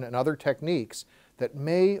complementation, and other techniques that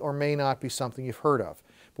may or may not be something you've heard of.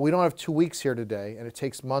 But we don't have 2 weeks here today, and it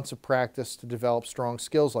takes months of practice to develop strong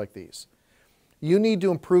skills like these. You need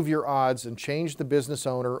to improve your odds and change the business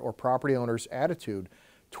owner or property owner's attitude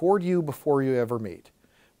toward you before you ever meet.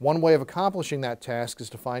 One way of accomplishing that task is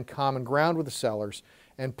to find common ground with the sellers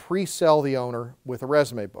and pre-sell the owner with a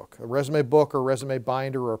resume book. A resume book or resume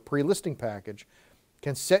binder or a pre-listing package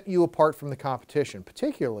can set you apart from the competition,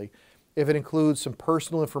 particularly if it includes some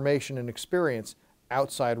personal information and experience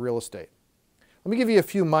outside real estate. Let me give you a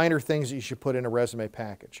few minor things that you should put in a resume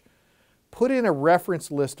package. Put in a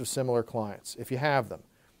reference list of similar clients, if you have them,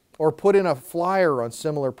 or put in a flyer on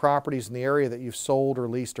similar properties in the area that you've sold or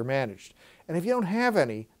leased or managed. And if you don't have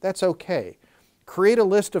any, that's okay. Create a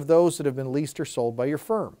list of those that have been leased or sold by your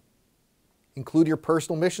firm. Include your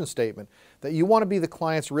personal mission statement that you want to be the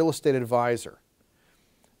client's real estate advisor.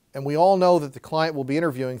 And we all know that the client will be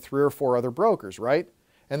interviewing 3 or 4 other brokers, right?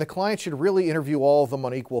 And the client should really interview all of them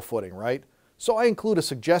on equal footing, right? So I include a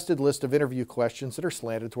suggested list of interview questions that are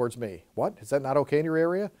slanted towards me. What? Is that not okay in your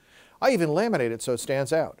area? I even laminate it so it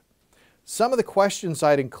stands out. Some of the questions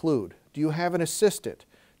I'd include: do you have an assistant?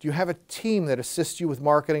 Do you have a team that assists you with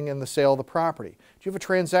marketing and the sale of the property? Do you have a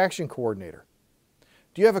transaction coordinator?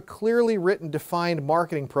 Do you have a clearly written, defined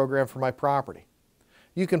marketing program for my property?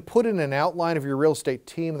 You can put in an outline of your real estate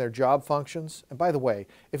team and their job functions. And by the way,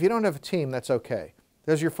 if you don't have a team, that's okay.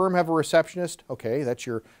 Does your firm have a receptionist? Okay, that's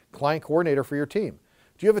your client coordinator for your team.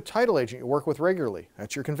 Do you have a title agent you work with regularly?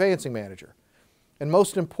 That's your conveyancing manager. And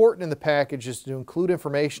most important in the package is to include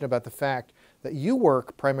information about the fact that you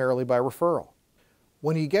work primarily by referral.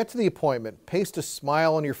 When you get to the appointment, paste a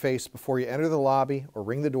smile on your face before you enter the lobby or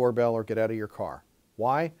ring the doorbell or get out of your car.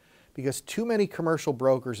 Why? Because too many commercial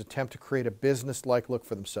brokers attempt to create a business-like look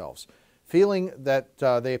for themselves, feeling that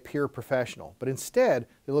they appear professional, but instead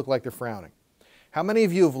they look like they're frowning. How many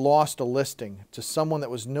of you have lost a listing to someone that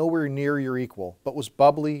was nowhere near your equal, but was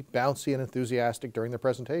bubbly, bouncy, and enthusiastic during the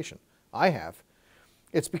presentation? I have.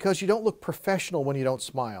 It's because you don't look professional when you don't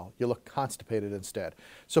smile. You look constipated instead.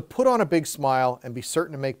 So put on a big smile and be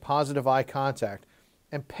certain to make positive eye contact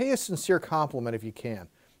and pay a sincere compliment if you can.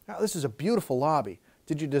 Now, this is a beautiful lobby.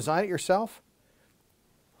 Did you design it yourself?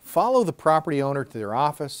 Follow the property owner to their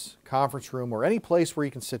office, conference room, or any place where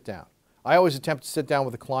you can sit down. I always attempt to sit down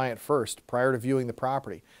with the client first prior to viewing the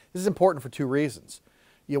property. This is important for 2 reasons.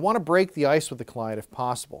 You want to break the ice with the client if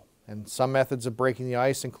possible, and some methods of breaking the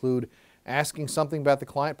ice include asking something about the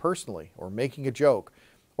client personally, or making a joke,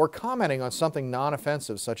 or commenting on something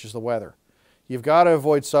non-offensive such as the weather. You've got to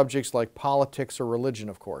avoid subjects like politics or religion,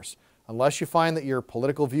 of course, unless you find that your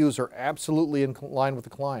political views are absolutely in line with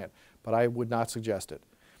the client, but I would not suggest it.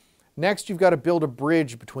 Next, you've got to build a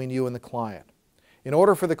bridge between you and the client. In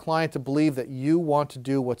order for the client to believe that you want to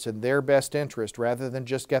do what's in their best interest rather than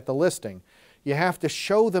just get the listing, you have to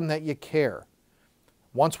show them that you care.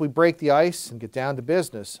 Once we break the ice and get down to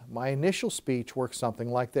business, my initial speech works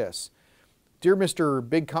something like this. Dear Mr.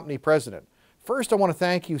 Big Company President, first I want to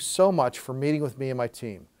thank you so much for meeting with me and my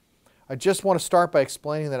team. I just want to start by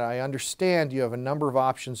explaining that I understand you have a number of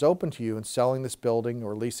options open to you in selling this building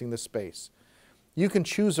or leasing this space. You can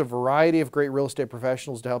choose a variety of great real estate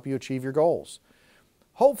professionals to help you achieve your goals.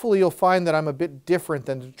 Hopefully you'll find that I'm a bit different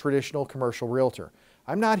than the traditional commercial realtor.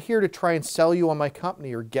 I'm not here to try and sell you on my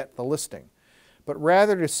company or get the listing, but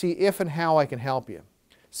rather to see if and how I can help you.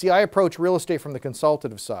 See, I approach real estate from the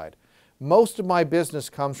consultative side. Most of my business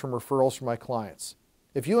comes from referrals from my clients.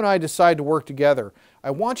 If you and I decide to work together,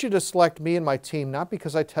 I want you to select me and my team not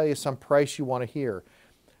because I tell you some price you want to hear,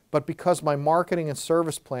 but because my marketing and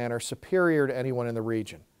service plan are superior to anyone in the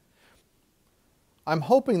region. I'm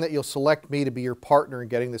hoping that you'll select me to be your partner in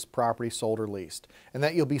getting this property sold or leased, and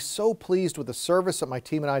that you'll be so pleased with the service that my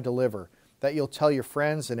team and I deliver that you'll tell your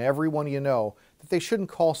friends and everyone you know that they shouldn't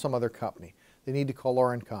call some other company. They need to call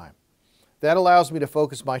Loren Keim. That allows me to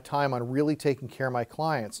focus my time on really taking care of my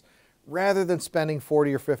clients rather than spending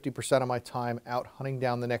 40 or 50% of my time out hunting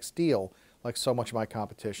down the next deal like so much of my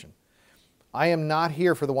competition. I am not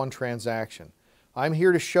here for the one transaction. I'm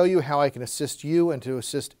here to show you how I can assist you and to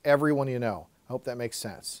assist everyone you know. I hope that makes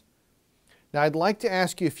sense. Now, I'd like to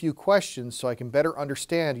ask you a few questions so I can better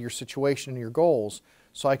understand your situation and your goals,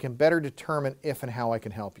 so I can better determine if and how I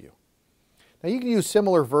can help you. Now, you can use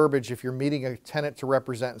similar verbiage if you're meeting a tenant to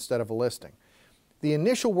represent instead of a listing. The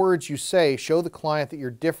initial words you say show the client that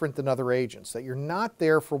you're different than other agents, that you're not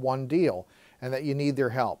there for one deal, and that you need their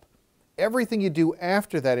help. Everything you do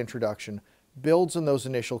after that introduction builds on those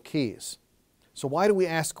initial keys. So why do we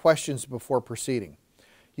ask questions before proceeding?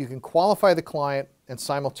 You can qualify the client and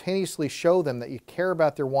simultaneously show them that you care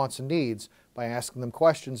about their wants and needs by asking them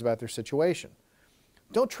questions about their situation.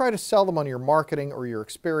 Don't try to sell them on your marketing or your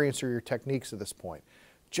experience or your techniques at this point.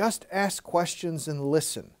 Just ask questions and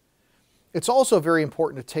listen. It's also very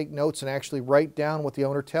important to take notes and actually write down what the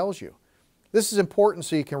owner tells you. This is important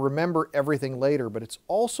so you can remember everything later, but it's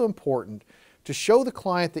also important to show the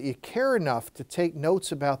client that you care enough to take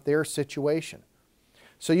notes about their situation.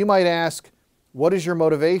 So you might ask, what is your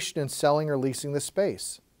motivation in selling or leasing this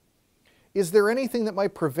space? Is there anything that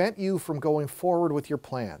might prevent you from going forward with your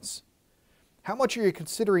plans? How much are you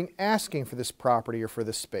considering asking for this property or for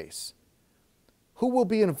this space? Who will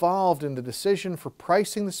be involved in the decision for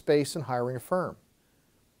pricing the space and hiring a firm?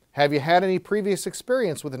 Have you had any previous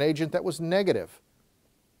experience with an agent that was negative?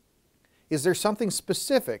 Is there something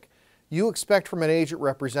specific you expect from an agent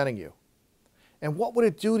representing you? And what would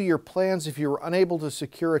it do to your plans if you were unable to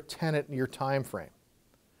secure a tenant in your time frame?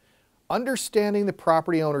 Understanding the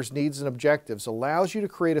property owner's needs and objectives allows you to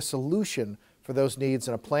create a solution for those needs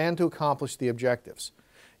and a plan to accomplish the objectives.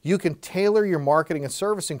 You can tailor your marketing and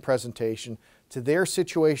servicing presentation to their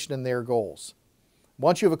situation and their goals.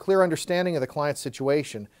 Once you have a clear understanding of the client's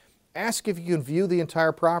situation, ask if you can view the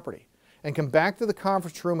entire property and come back to the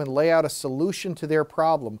conference room and lay out a solution to their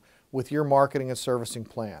problem with your marketing and servicing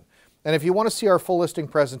plan. And if you want to see our full listing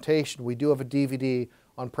presentation, we do have a DVD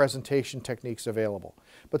on presentation techniques available.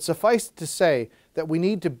 But suffice it to say that we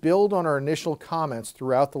need to build on our initial comments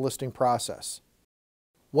throughout the listing process.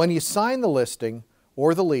 When you sign the listing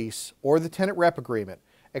or the lease or the tenant rep agreement,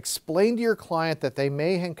 explain to your client that they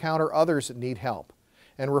may encounter others that need help.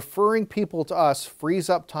 And referring people to us frees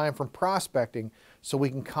up time from prospecting so we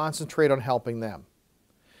can concentrate on helping them.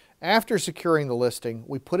 After securing the listing,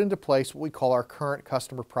 we put into place what we call our current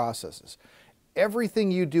customer processes.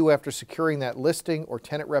 Everything you do after securing that listing or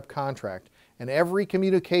tenant rep contract and every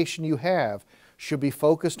communication you have should be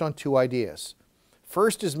focused on two ideas.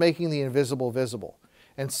 First is making the invisible visible,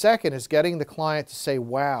 and second is getting the client to say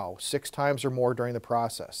wow 6 times or more during the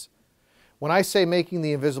process. When I say making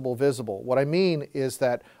the invisible visible, what I mean is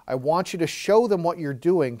that I want you to show them what you're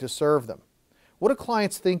doing to serve them. What do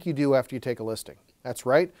clients think you do after you take a listing? That's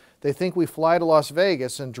right, they think we fly to Las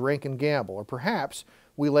Vegas and drink and gamble, or perhaps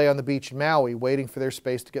we lay on the beach in Maui waiting for their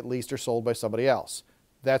space to get leased or sold by somebody else.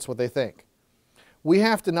 That's what they think. We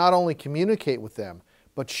have to not only communicate with them,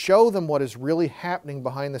 but show them what is really happening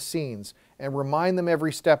behind the scenes and remind them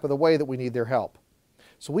every step of the way that we need their help.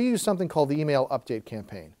 So we use something called the email update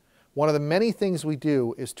campaign. One of the many things we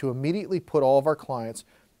do is to immediately put all of our clients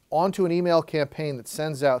onto an email campaign that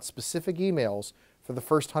sends out specific emails for the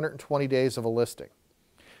first 120 days of a listing.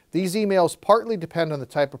 These emails partly depend on the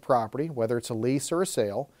type of property, whether it's a lease or a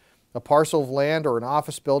sale, a parcel of land or an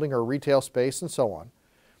office building or a retail space, and so on.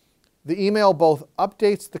 The email both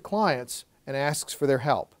updates the clients and asks for their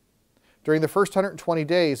help. During the first 120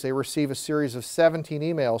 days, they receive a series of 17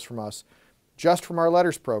 emails from us just from our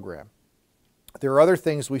letters program. There are other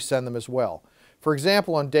things we send them as well. For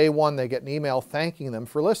example, on day 1, they get an email thanking them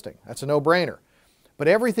for listing. That's a no-brainer. But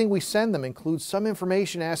everything we send them includes some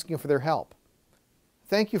information asking for their help.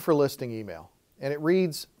 Thank you for listing email. And it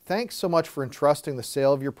reads, thanks so much for entrusting the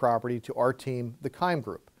sale of your property to our team, the Keim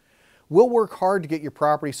Group. We'll work hard to get your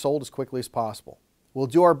property sold as quickly as possible. We'll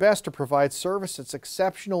do our best to provide service that's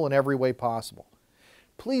exceptional in every way possible.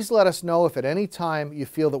 Please let us know if at any time you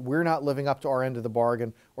feel that we're not living up to our end of the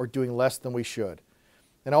bargain or doing less than we should.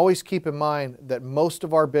 And always keep in mind that most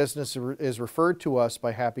of our business is referred to us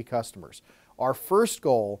by happy customers. Our first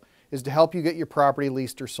goal is to help you get your property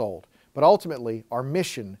leased or sold. But ultimately, our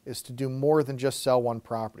mission is to do more than just sell one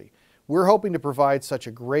property. We're hoping to provide such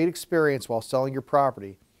a great experience while selling your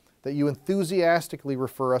property that you enthusiastically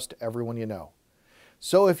refer us to everyone you know.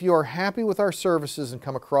 So if you are happy with our services and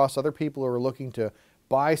come across other people who are looking to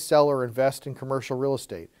buy, sell, or invest in commercial real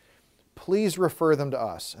estate, please refer them to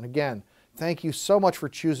us. And again, thank you so much for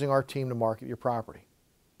choosing our team to market your property.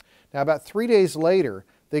 Now, about 3 days later,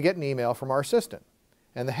 they get an email from our assistant.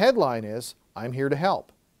 And the headline is, I'm here to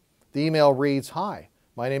help. The email reads, hi,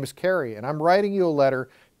 my name is Carrie, and I'm writing you a letter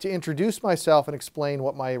to introduce myself and explain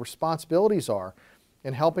what my responsibilities are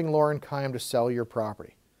in helping Loren Keim to sell your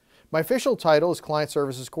property. My official title is Client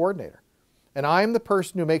Services Coordinator. And I'm the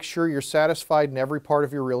person who makes sure you're satisfied in every part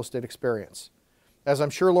of your real estate experience. As I'm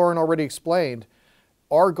sure Loren already explained,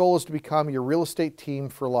 our goal is to become your real estate team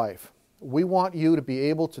for life. We want you to be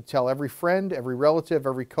able to tell every friend, every relative,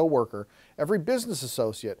 every coworker, every business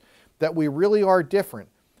associate that we really are different.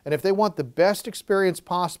 And if they want the best experience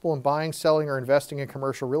possible in buying, selling, or investing in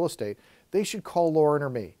commercial real estate, they should call Loren or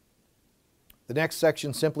me. The next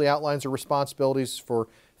section simply outlines the responsibilities for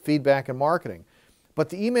feedback and marketing. But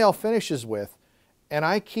the email finishes with, and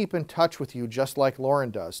I keep in touch with you just like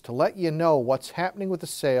Loren does to let you know what's happening with the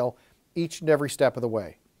sale each and every step of the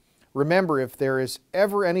way. Remember, if there is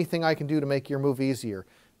ever anything I can do to make your move easier,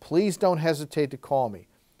 please don't hesitate to call me.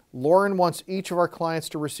 Loren wants each of our clients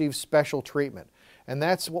to receive special treatment, and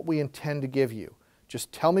that's what we intend to give you.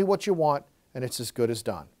 Just tell me what you want, and it's as good as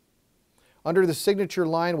done. Under the signature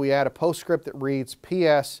line, we add a postscript that reads,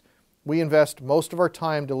 P.S. We invest most of our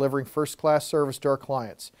time delivering first-class service to our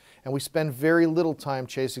clients, and we spend very little time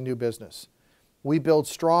chasing new business. We build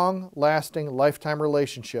strong, lasting, lifetime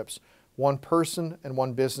relationships, one person and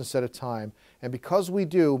one business at a time. And because we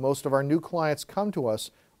do, most of our new clients come to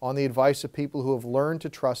us on the advice of people who have learned to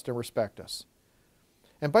trust and respect us.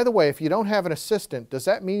 And by the way, if you don't have an assistant, does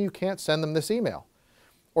that mean you can't send them this email?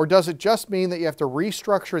 Or does it just mean that you have to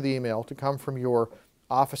restructure the email to come from your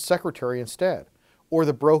office secretary instead, or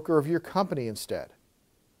the broker of your company instead?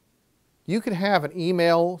 You can have an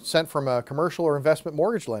email sent from a commercial or investment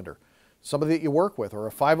mortgage lender, somebody that you work with, or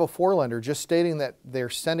a 504 lender just stating that they're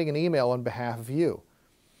sending an email on behalf of you.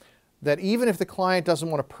 That even if the client doesn't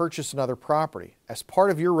want to purchase another property, as part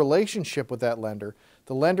of your relationship with that lender,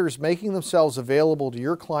 the lender is making themselves available to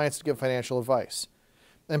your clients to give financial advice.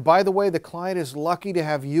 And by the way, the client is lucky to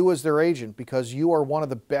have you as their agent because you are one of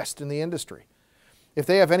the best in the industry. If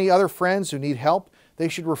they have any other friends who need help, they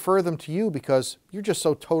should refer them to you because you're just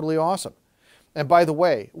so totally awesome. And by the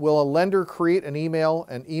way, will a lender create an email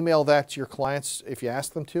and email that to your clients if you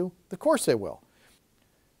ask them to? Of course they will.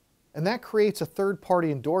 And that creates a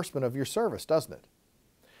third-party endorsement of your service, doesn't it?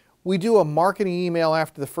 We do a marketing email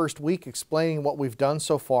after the first week explaining what we've done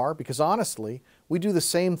so far because honestly, we do the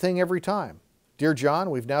same thing every time. Dear John,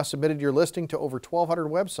 we've now submitted your listing to over 1,200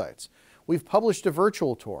 websites. We've published a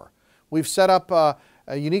virtual tour. We've set up a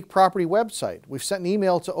unique property website. We've sent an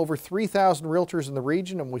email to over 3,000 realtors in the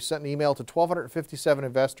region, and we've sent an email to 1,257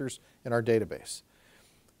 investors in our database.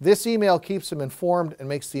 This email keeps them informed and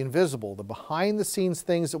makes the invisible, the behind-the-scenes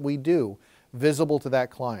things that we do, visible to that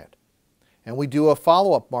client. And we do a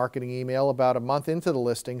follow-up marketing email about a month into the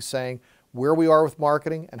listing saying where we are with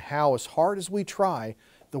marketing and how, as hard as we try,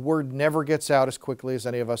 the word never gets out as quickly as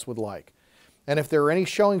any of us would like. And if there are any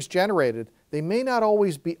showings generated, they may not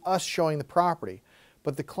always be us showing the property,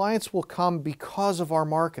 but the clients will come because of our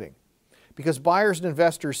marketing. Because buyers and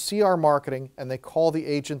investors see our marketing and they call the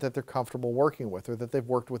agent that they're comfortable working with or that they've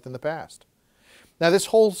worked with in the past. Now, this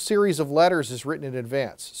whole series of letters is written in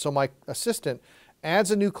advance, so my assistant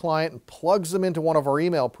adds a new client and plugs them into one of our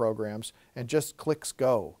email programs and just clicks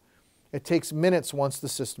go. It takes minutes once the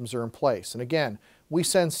systems are in place. And again, we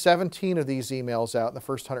send 17 of these emails out in the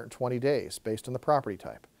first 120 days based on the property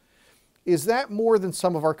type. Is that more than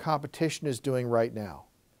some of our competition is doing right now?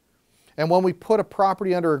 And when we put a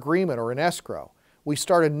property under agreement or in escrow, we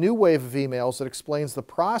start a new wave of emails that explains the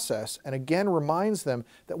process and again reminds them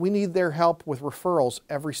that we need their help with referrals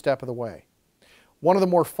every step of the way. One of the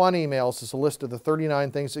more fun emails is a list of the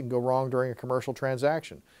 39 things that can go wrong during a commercial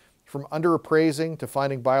transaction, from underappraising to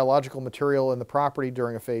finding biological material in the property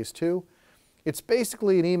during a phase 2. It's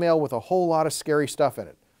basically an email with a whole lot of scary stuff in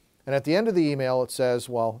it. And at the end of the email it says,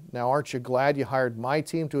 well, now aren't you glad you hired my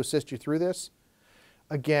team to assist you through this?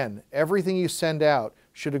 Again, everything you send out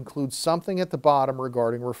should include something at the bottom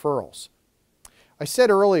regarding referrals. I said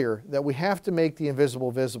earlier that we have to make the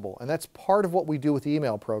invisible visible, and that's part of what we do with the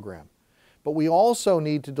email program. But we also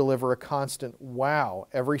need to deliver a constant wow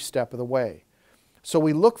every step of the way. So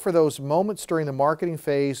we look for those moments during the marketing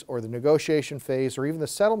phase or the negotiation phase or even the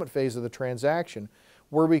settlement phase of the transaction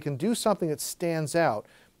where we can do something that stands out,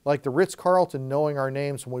 like the Ritz-Carlton knowing our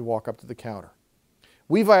names when we walk up to the counter.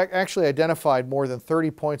 We've actually identified more than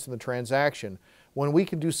 30 points in the transaction when we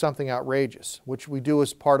can do something outrageous, which we do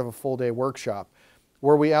as part of a full-day workshop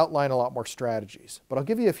where we outline a lot more strategies. But I'll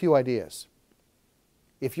give you a few ideas.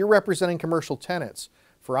 If you're representing commercial tenants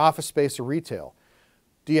for office space or retail,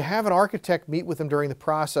 do you have an architect meet with them during the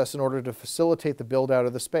process in order to facilitate the build-out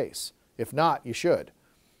of the space? If not, you should.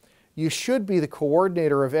 You should be the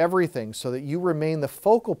coordinator of everything so that you remain the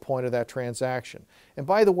focal point of that transaction. And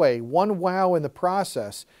by the way, one wow in the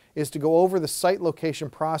process is to go over the site location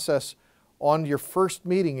process on your first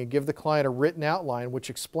meeting and give the client a written outline which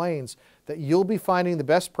explains that you'll be finding the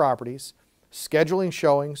best properties, scheduling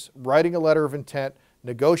showings, writing a letter of intent,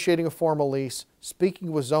 negotiating a formal lease,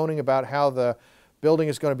 speaking with zoning about how the building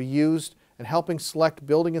is going to be used, and helping select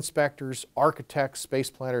building inspectors, architects, space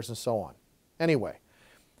planners, and so on. Anyway,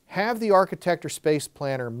 have the architect or space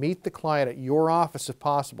planner meet the client at your office if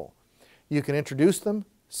possible. You can introduce them,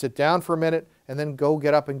 sit down for a minute, and then go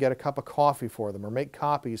get up and get a cup of coffee for them, or make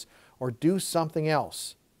copies, or do something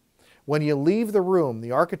else. When you leave the room,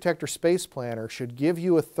 the architect or space planner should give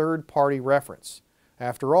you a third-party reference.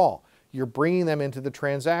 After all, you're bringing them into the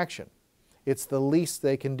transaction. It's the least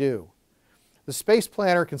they can do. The space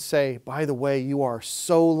planner can say, by the way, you are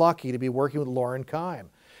so lucky to be working with Loren Keim.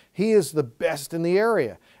 He is the best in the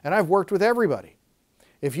area, and I've worked with everybody.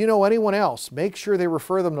 If you know anyone else, make sure they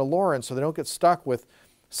refer them to Loren so they don't get stuck with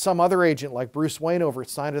some other agent like Bruce Wayne over at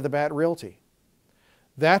Sign of the Bat Realty.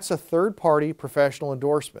 That's a third-party professional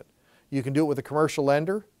endorsement. You can do it with a commercial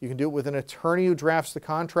lender, you can do it with an attorney who drafts the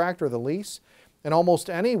contract or the lease, and almost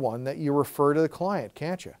anyone that you refer to the client,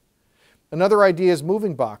 can't you? Another idea is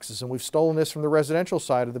moving boxes, and we've stolen this from the residential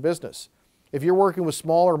side of the business. If you're working with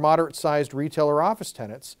small or moderate-sized retail or office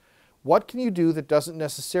tenants, what can you do that doesn't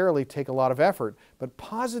necessarily take a lot of effort, but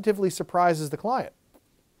positively surprises the client?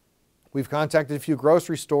 We've contacted a few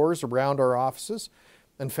grocery stores around our offices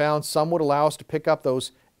and found some would allow us to pick up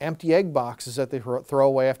those empty egg boxes that they throw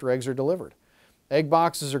away after eggs are delivered. Egg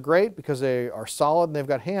boxes are great because they are solid and they've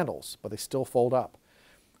got handles, but they still fold up.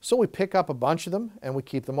 So we pick up a bunch of them and we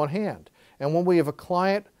keep them on hand. And when we have a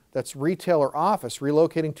client that's retail or office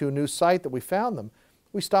relocating to a new site that we found them,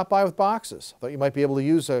 we stop by with boxes. Thought you might be able to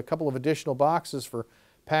use a couple of additional boxes for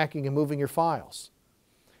packing and moving your files.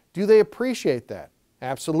 Do they appreciate that?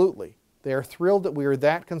 Absolutely. They are thrilled that we are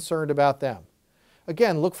that concerned about them.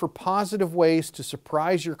 Again, look for positive ways to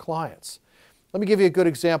surprise your clients. Let me give you a good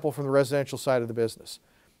example from the residential side of the business.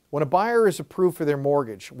 When a buyer is approved for their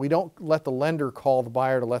mortgage, we don't let the lender call the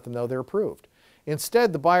buyer to let them know they're approved.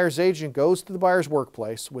 Instead, the buyer's agent goes to the buyer's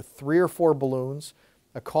workplace with 3 or 4 balloons,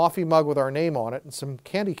 a coffee mug with our name on it, and some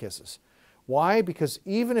candy kisses. Why? Because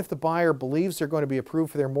even if the buyer believes they're going to be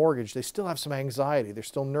approved for their mortgage, they still have some anxiety. They're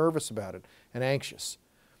still nervous about it and anxious.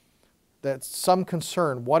 That's some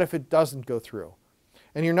concern. What if it doesn't go through?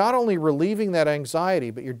 And you're not only relieving that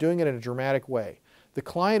anxiety, but you're doing it in a dramatic way. The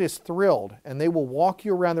client is thrilled, and they will walk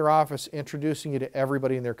you around their office introducing you to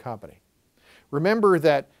everybody in their company. Remember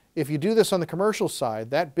that if you do this on the commercial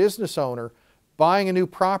side, that business owner buying a new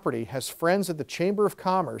property has friends at the Chamber of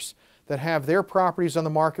Commerce that have their properties on the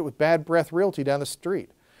market with Bad Breath Realty down the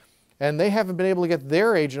street. And they haven't been able to get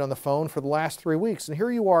their agent on the phone for the last 3 weeks. And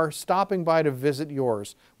here you are stopping by to visit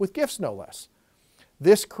yours, with gifts no less.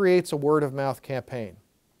 This creates a word-of-mouth campaign.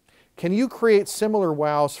 Can you create similar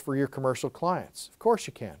wows for your commercial clients? Of course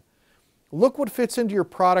you can. Look what fits into your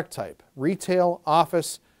product type: retail,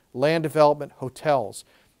 office, land development, hotels,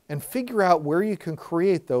 and figure out where you can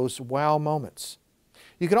create those wow moments.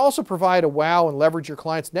 You can also provide a wow and leverage your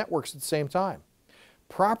clients' networks at the same time.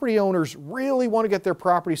 Property owners really want to get their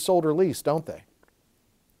property sold or leased, don't they?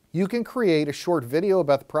 You can create a short video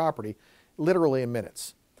about the property literally in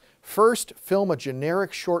minutes. First, film a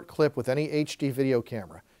generic short clip with any HD video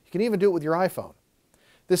camera. You can even do it with your iPhone.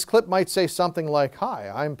 This clip might say something like,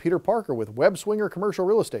 "Hi, I'm Peter Parker with Web Swinger Commercial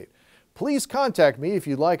Real Estate. Please contact me if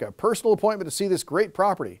you'd like a personal appointment to see this great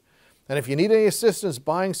property. And if you need any assistance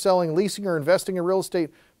buying, selling, leasing, or investing in real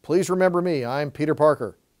estate, please remember me. I'm Peter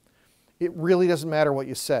Parker." It really doesn't matter what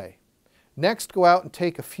you say. Next, go out and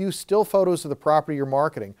take a few still photos of the property you're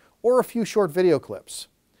marketing or a few short video clips.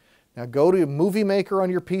 Now go to Movie Maker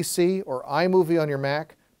on your PC or iMovie on your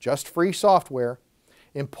Mac, just free software.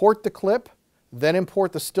 Import the clip, then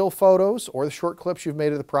import the still photos or the short clips you've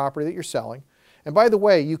made of the property that you're selling. And by the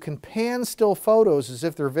way, you can pan still photos as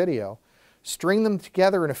if they're video, string them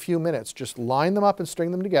together in a few minutes. Just line them up and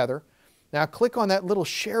string them together. Now click on that little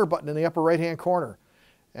share button in the upper right-hand corner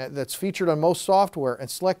that's featured on most software and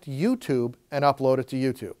select YouTube and upload it to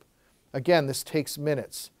YouTube. Again, this takes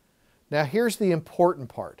minutes. Now here's the important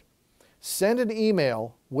part. Send an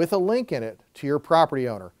email with a link in it to your property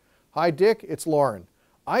owner. "Hi Dick, it's Loren.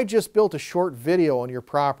 I just built a short video on your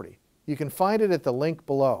property. You can find it at the link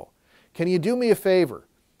below. Can you do me a favor?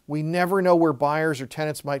 We never know where buyers or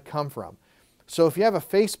tenants might come from. So if you have a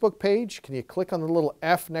Facebook page, can you click on the little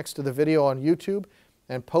F next to the video on YouTube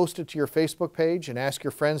and post it to your Facebook page and ask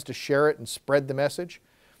your friends to share it and spread the message?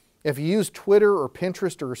 If you use Twitter or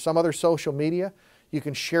Pinterest or some other social media, you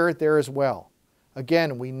can share it there as well.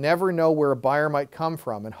 Again, we never know where a buyer might come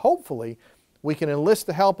from, and hopefully we can enlist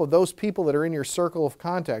the help of those people that are in your circle of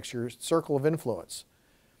contacts, your circle of influence.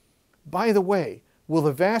 By the way, will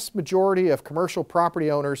the vast majority of commercial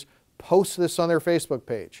property owners post this on their Facebook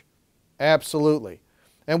page? Absolutely.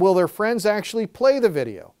 And will their friends actually play the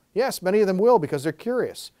video? Yes, many of them will because they're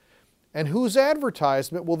curious. And whose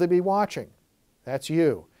advertisement will they be watching? That's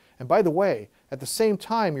you. And by the way, at the same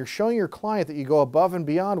time, you're showing your client that you go above and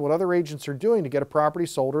beyond what other agents are doing to get a property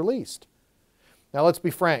sold or leased. Now let's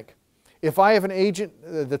be frank. If I have an agent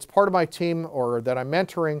that's part of my team or that I'm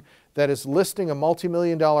mentoring that is listing a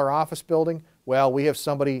multi-million-dollar office building, well, we have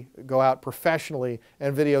somebody go out professionally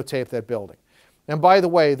and videotape that building. And by the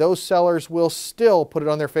way, those sellers will still put it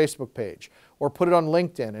on their Facebook page or put it on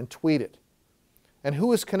LinkedIn and tweet it. And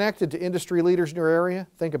who is connected to industry leaders in your area?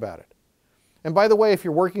 Think about it. And by the way, if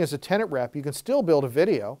you're working as a tenant rep, you can still build a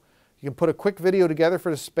video. You can put a quick video together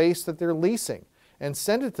for the space that they're leasing and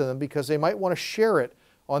send it to them because they might want to share it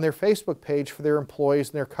on their Facebook page for their employees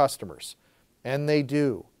and their customers. And they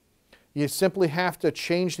do. You simply have to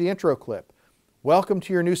change the intro clip. Welcome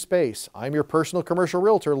to your new space. I'm your personal commercial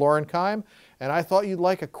realtor, Loren Keim, and I thought you'd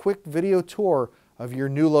like a quick video tour of your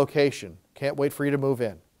new location. Can't wait for you to move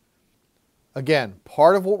in. Again,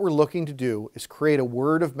 part of what we're looking to do is create a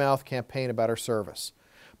word-of-mouth campaign about our service.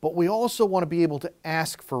 But we also want to be able to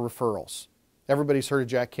ask for referrals. Everybody's heard of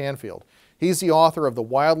Jack Canfield. He's the author of the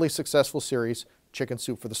wildly successful series, Chicken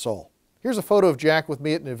Soup for the Soul. Here's a photo of Jack with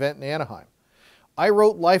me at an event in Anaheim. I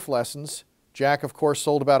wrote life lessons. Jack, of course,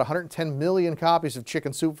 sold about 110 million copies of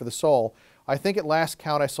Chicken Soup for the Soul. I think at last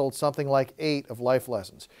count I sold something like 8 of life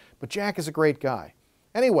lessons. But Jack is a great guy.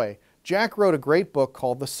 Anyway, Jack wrote a great book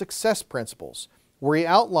called The Success Principles, where he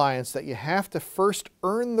outlines that you have to first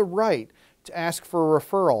earn the right to ask for a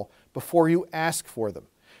referral before you ask for them.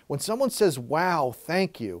 When someone says, wow,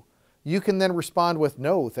 thank you, you can then respond with,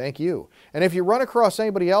 no, thank you. And if you run across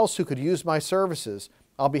anybody else who could use my services,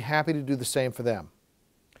 I'll be happy to do the same for them.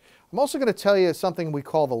 I'm also going to tell you something we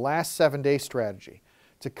call the last 7-day strategy,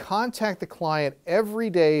 to contact the client every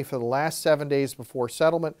day for the last 7 days before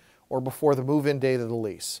settlement or before the move-in date of the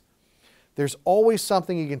lease. There's always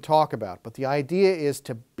something you can talk about, but the idea is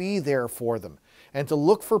to be there for them and to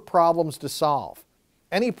look for problems to solve.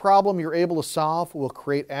 Any problem you're able to solve will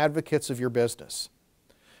create advocates of your business.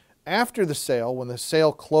 After the sale, when the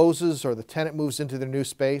sale closes or the tenant moves into their new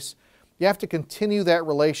space, you have to continue that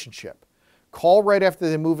relationship. Call right after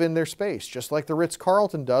they move in their space, just like the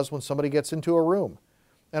Ritz-Carlton does when somebody gets into a room.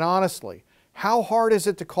 And honestly, how hard is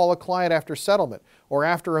it to call a client after settlement or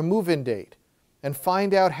after a move-in date and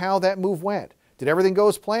find out how that move went? Did everything go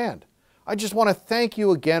as planned? I just want to thank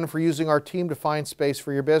you again for using our team to find space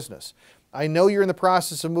for your business. I know you're in the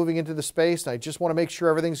process of moving into the space, and I just want to make sure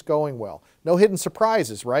everything's going well. No hidden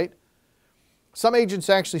surprises, right? Some agents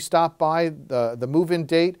actually stop by the move-in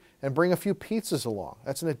date and bring a few pizzas along.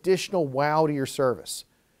 That's an additional wow to your service.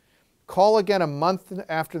 Call again a month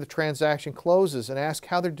after the transaction closes and ask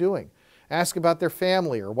how they're doing. Ask about their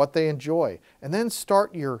family or what they enjoy, and then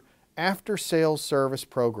start your after-sales service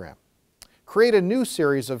program. Create a new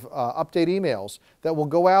series of update emails that will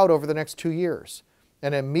go out over the next 2 years.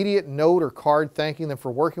 An immediate note or card thanking them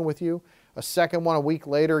for working with you, a second one a week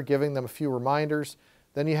later giving them a few reminders.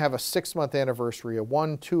 Then you have a 6-month anniversary, a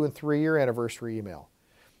 1-, 2-, and 3-year anniversary email.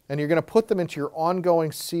 And you're going to put them into your ongoing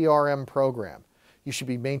CRM program. You should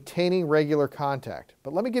be maintaining regular contact.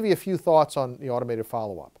 But let me give you a few thoughts on the automated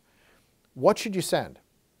follow-up. What should you send?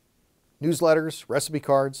 Newsletters, recipe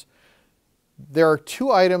cards. There are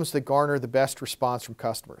 2 items that garner the best response from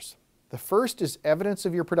customers. The first is evidence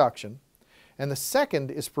of your production, and the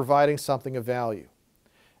second is providing something of value.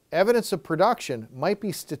 Evidence of production might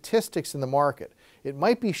be statistics in the market. It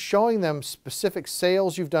might be showing them specific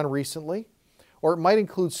sales you've done recently, or it might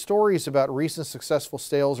include stories about recent successful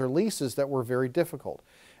sales or leases that were very difficult.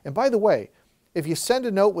 And by the way, if you send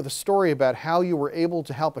a note with a story about how you were able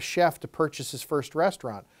to help a chef to purchase his first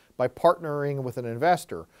restaurant by partnering with an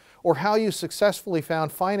investor, or how you successfully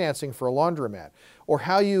found financing for a laundromat, or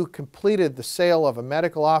how you completed the sale of a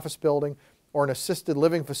medical office building or an assisted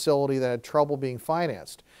living facility that had trouble being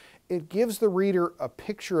financed, it gives the reader a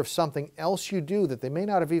picture of something else you do that they may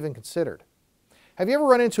not have even considered. Have you ever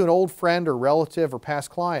run into an old friend or relative or past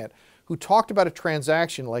client who talked about a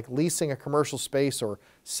transaction like leasing a commercial space or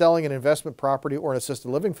selling an investment property or an assisted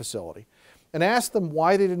living facility, and asked them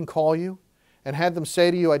why they didn't call you and had them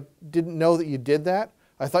say to you, I didn't know that you did that.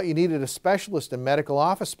 I thought you needed a specialist in medical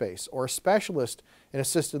office space or a specialist in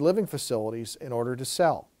assisted living facilities in order to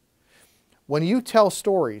sell. When you tell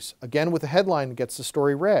stories, again with the headline that gets the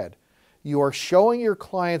story read, you are showing your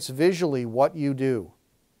clients visually what you do.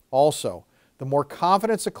 Also, the more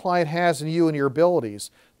confidence a client has in you and your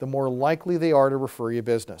abilities, the more likely they are to refer you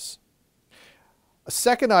business. A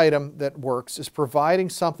second item that works is providing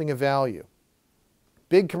something of value.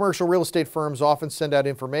 Big commercial real estate firms often send out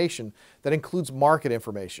information that includes market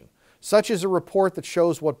information. such as a report that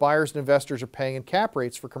shows what buyers and investors are paying in cap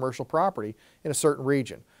rates for commercial property in a certain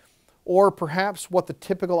region, or perhaps what the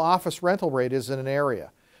typical office rental rate is in an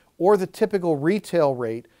area, or the typical retail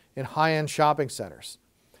rate in high-end shopping centers.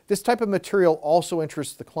 This type of material also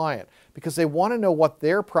interests the client because they want to know what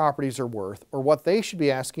their properties are worth or what they should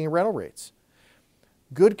be asking in rental rates.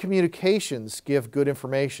 Good communications give good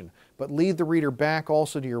information, but lead the reader back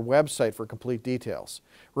also to your website for complete details.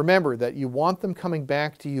 Remember that you want them coming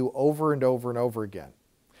back to you over and over and over again.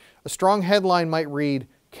 A strong headline might read,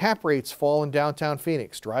 "Cap rates fall in downtown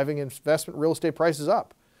Phoenix, driving investment real estate prices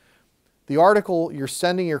up." The article you're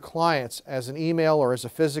sending your clients as an email or as a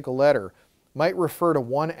physical letter might refer to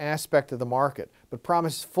one aspect of the market, but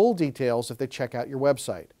promise full details if they check out your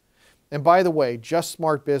website. And by the way, just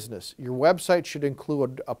smart business, your website should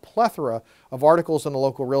include a plethora of articles on the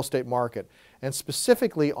local real estate market, and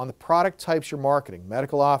specifically on the product types you're marketing: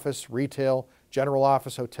 medical office, retail, general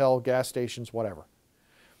office, hotel, gas stations, whatever.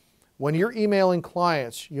 When you're emailing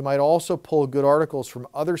clients, you might also pull good articles from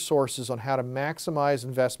other sources on how to maximize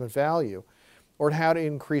investment value or how to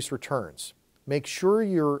increase returns. Make sure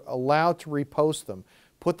you're allowed to repost them.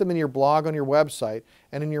 Put them in your blog on your website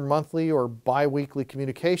and in your monthly or bi-weekly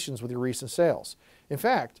communications with your recent sales. In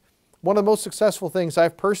fact, one of the most successful things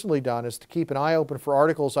I've personally done is to keep an eye open for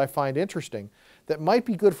articles I find interesting that might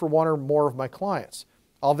be good for one or more of my clients.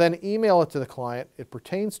 I'll then email it to the client it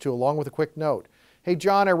pertains to along with a quick note. "Hey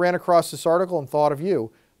John, I ran across this article and thought of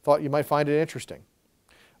you. Thought you might find it interesting."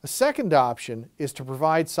 A second option is to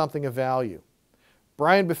provide something of value.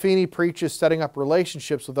 Brian Buffini preaches setting up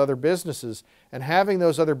relationships with other businesses and having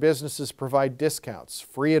those other businesses provide discounts,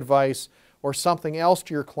 free advice, or something else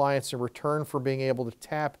to your clients in return for being able to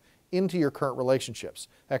tap into your current relationships.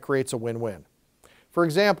 That creates a win-win. For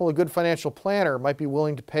example, a good financial planner might be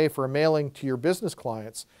willing to pay for a mailing to your business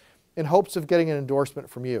clients in hopes of getting an endorsement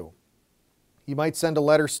from you. You might send a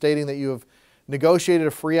letter stating that you have negotiated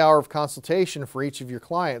a free hour of consultation for each of your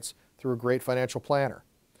clients through a great financial planner.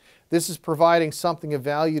 This is providing something of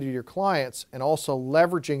value to your clients and also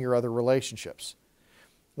leveraging your other relationships.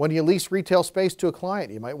 When you lease retail space to a client,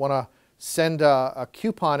 you might want to send a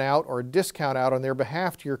coupon out or a discount out on their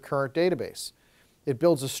behalf to your current database. It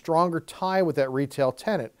builds a stronger tie with that retail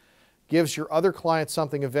tenant, gives your other clients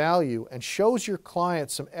something of value, and shows your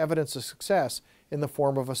clients some evidence of success in the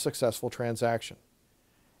form of a successful transaction.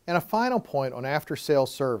 And a final point on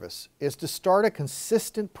after-sales service is to start a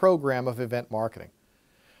consistent program of event marketing.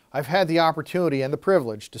 I've had the opportunity and the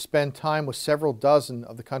privilege to spend time with several dozen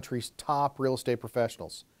of the country's top real estate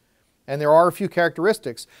professionals. And there are a few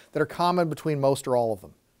characteristics that are common between most or all of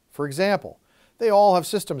them. For example, they all have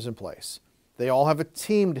systems in place. They all have a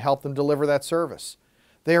team to help them deliver that service.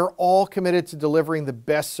 They are all committed to delivering the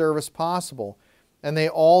best service possible, and they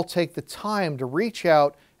all take the time to reach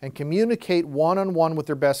out and communicate one-on-one with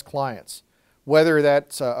their best clients, whether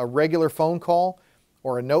that's a regular phone call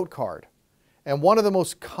or a note card. And one of the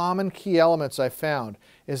most common key elements I've found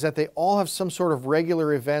is that they all have some sort of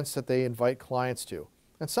regular events that they invite clients to.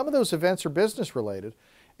 And some of those events are business related,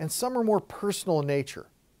 and some are more personal in nature.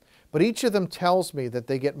 But each of them tells me that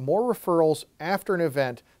they get more referrals after an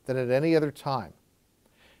event than at any other time.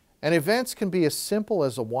 And events can be as simple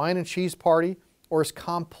as a wine and cheese party or as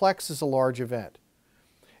complex as a large event.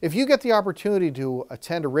 If you get the opportunity to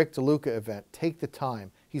attend a Rick DeLuca event, take the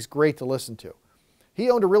time. He's great to listen to. He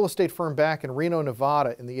owned a real estate firm back in Reno,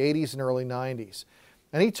 Nevada in the 80s and early 90s.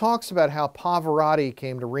 And he talks about how Pavarotti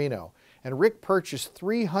came to Reno, and Rick purchased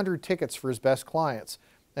 300 tickets for his best clients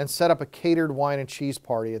and set up a catered wine and cheese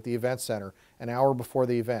party at the event center an hour before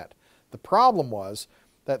the event. The problem was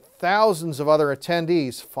that thousands of other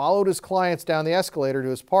attendees followed his clients down the escalator to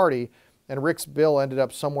his party, and Rick's bill ended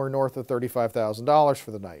up somewhere north of $35,000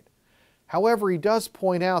 for the night. However, he does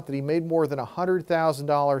point out that he made more than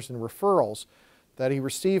 $100,000 in referrals that he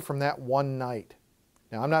received from that one night.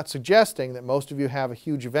 Now, I'm not suggesting that most of you have a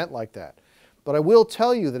huge event like that, but I will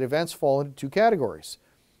tell you that events fall into two categories.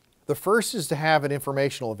 The first is to have an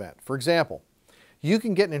informational event. For example, you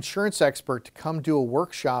can get an insurance expert to come do a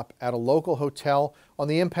workshop at a local hotel on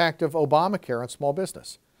the impact of Obamacare on small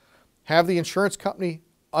business. Have the insurance company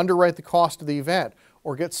underwrite the cost of the event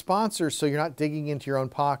or get sponsors so you're not digging into your own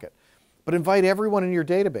pocket. But invite everyone in your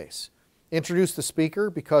database. Introduce the speaker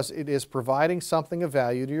because it is providing something of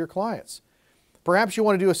value to your clients. Perhaps you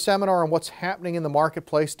want to do a seminar on what's happening in the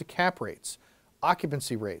marketplace to cap rates,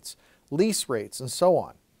 occupancy rates, lease rates, and so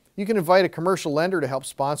on. You can invite a commercial lender to help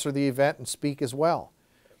sponsor the event and speak as well.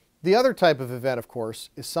 The other type of event, of course,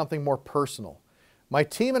 is something more personal. My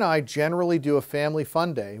team and I generally do a family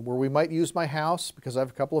fun day where we might use my house because I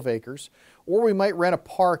have a couple of acres, or we might rent a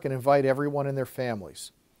park and invite everyone and their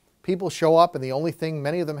families. People show up and the only thing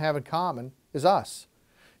many of them have in common is us.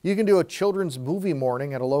 You can do a children's movie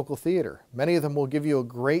morning at a local theater. Many of them will give you a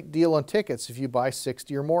great deal on tickets if you buy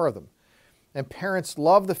 60 or more of them. And parents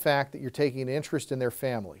love the fact that you're taking an interest in their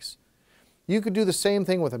families. You could do the same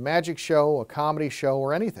thing with a magic show, a comedy show,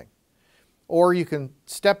 or anything. Or you can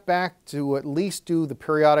step back to at least do the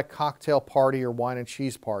periodic cocktail party or wine and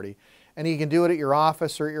cheese party, and you can do it at your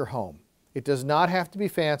office or at your home. It does not have to be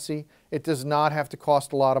fancy. It does not have to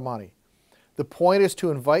cost a lot of money. The point is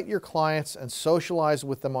to invite your clients and socialize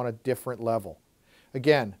with them on a different level.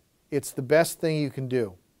 Again, it's the best thing you can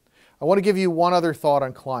do. I want to give you one other thought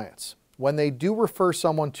on clients. When they do refer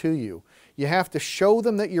someone to you, you have to show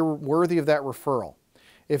them that you're worthy of that referral.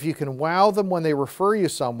 If you can wow them when they refer you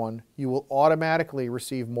someone, you will automatically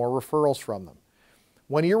receive more referrals from them.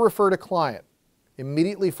 When you refer a client,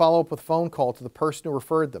 immediately follow up with a phone call to the person who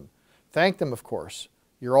referred them. Thank them, of course.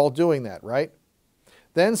 You're all doing that, right?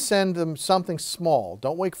 Then send them something small.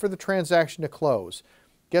 Don't wait for the transaction to close.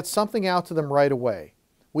 Get something out to them right away.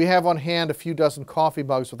 We have on hand a few dozen coffee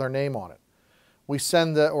mugs with our name on it. We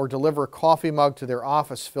send or deliver a coffee mug to their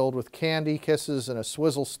office filled with candy, kisses, and a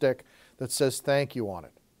swizzle stick that says thank you on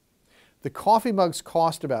it. The coffee mugs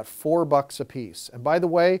cost about $4 a piece. And by the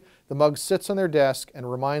way, the mug sits on their desk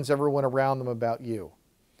and reminds everyone around them about you.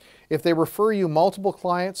 If they refer you multiple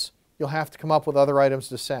clients, you'll have to come up with other items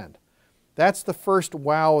to send. That's the first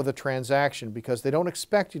wow of the transaction because they don't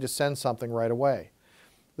expect you to send something right away.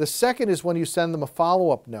 The second is when you send them a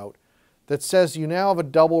follow-up note that says you now have a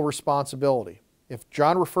double responsibility. If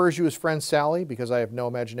John refers you his friend Sally, because I have no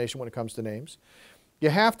imagination when it comes to names, you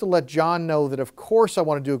have to let John know that of course I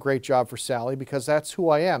want to do a great job for Sally because that's who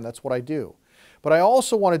I am, that's what I do. But I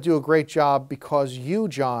also want to do a great job because you,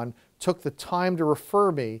 John, took the time to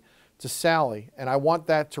refer me to Sally, and I want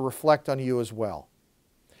that to reflect on you as well.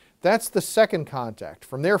 That's the second contact.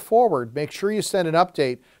 From there forward, make sure you send an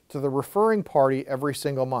update to the referring party every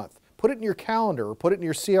single month. Put it in your calendar or put it in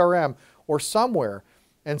your CRM or somewhere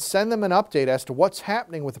and send them an update as to what's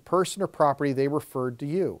happening with the person or property they referred to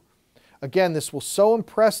you. Again, this will so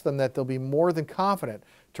impress them that they'll be more than confident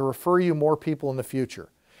to refer you more people in the future.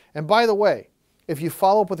 And by the way, if you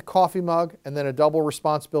follow up with a coffee mug and then a double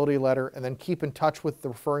responsibility letter and then keep in touch with the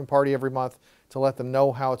referring party every month to let them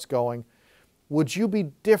know how it's going, would you be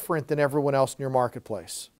different than everyone else in your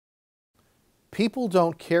marketplace? People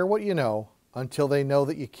don't care what you know until they know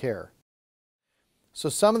that you care. So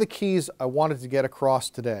some of the keys I wanted to get across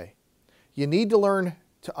today. You need to learn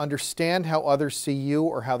to understand how others see you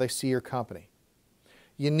or how they see your company.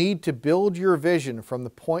 You need to build your vision from the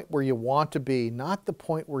point where you want to be, not the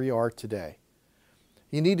point where you are today.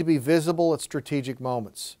 You need to be visible at strategic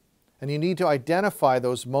moments. And you need to identify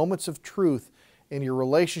those moments of truth in your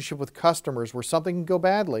relationship with customers where something can go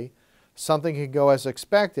badly, something can go as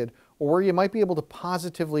expected, or where you might be able to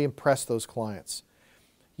positively impress those clients.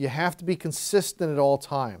 You have to be consistent at all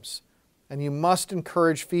times, and you must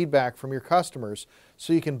encourage feedback from your customers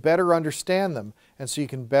so you can better understand them and so you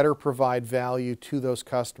can better provide value to those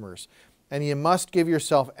customers. And you must give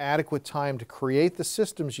yourself adequate time to create the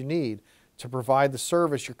systems you need to provide the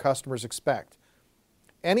service your customers expect.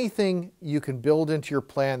 Anything you can build into your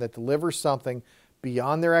plan that delivers something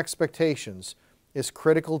beyond their expectations is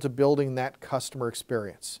critical to building that customer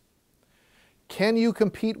experience. Can you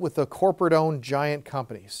compete with the corporate-owned giant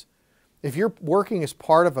companies? If you're working as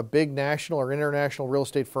part of a big national or international real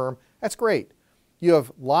estate firm, that's great. You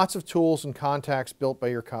have lots of tools and contacts built by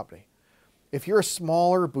your company. If you're a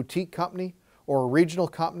smaller boutique company or a regional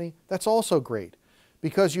company, that's also great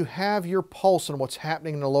because you have your pulse on what's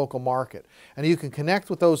happening in the local market and you can connect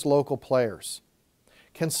with those local players.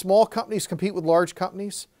 Can small companies compete with large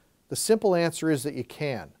companies? The simple answer is that you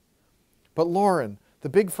can. But Loren, the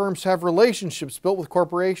big firms have relationships built with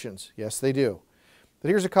corporations. Yes, they do. But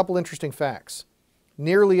here's a couple interesting facts.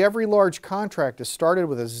 Nearly every large contract is started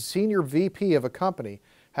with a senior VP of a company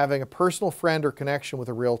having a personal friend or connection with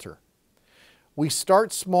a realtor. We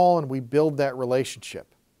start small and we build that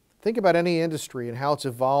relationship. Think about any industry and how it's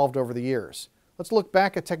evolved over the years. Let's look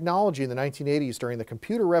back at technology in the 1980s during the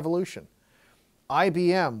computer revolution.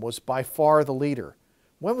 IBM was by far the leader.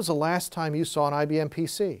 When was the last time you saw an IBM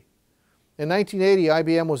PC? In 1980,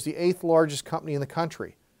 IBM was the 8th largest company in the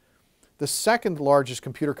country. The second largest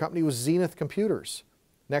computer company was Zenith Computers.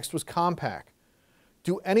 Next was Compaq.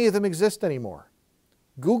 Do any of them exist anymore?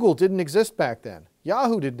 Google didn't exist back then.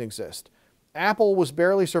 Yahoo didn't exist. Apple was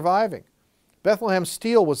barely surviving. Bethlehem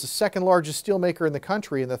Steel was the second largest steel maker in the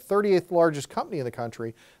country and the 38th largest company in the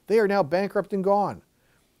country. They are now bankrupt and gone.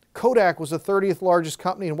 Kodak was the 30th largest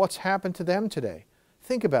company, and what's happened to them today?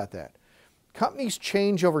 Think about that. Companies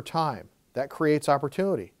change over time. That creates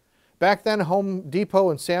opportunity. Back then, Home Depot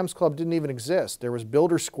and Sam's Club didn't even exist. There was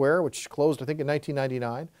Builder Square, which closed, I think, in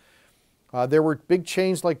 1999. There were big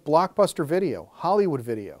chains like Blockbuster Video, Hollywood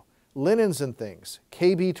Video, Linens and Things,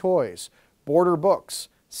 KB Toys, Border Books,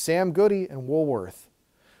 Sam Goody, and Woolworth.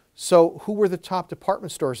 So who were the top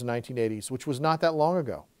department stores in the 1980s, which was not that long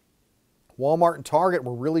ago? Walmart and Target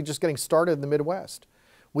were really just getting started in the Midwest.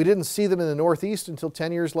 We didn't see them in the Northeast until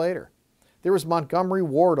 10 years later. There was Montgomery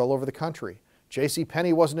Ward all over the country.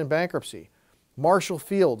 JCPenney wasn't in bankruptcy. Marshall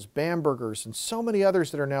Fields, Bamberger's, and so many others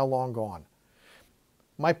that are now long gone.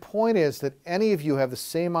 My point is that any of you have the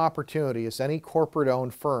same opportunity as any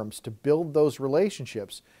corporate-owned firms to build those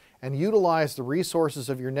relationships and utilize the resources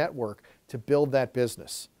of your network to build that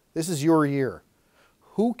business. This is your year.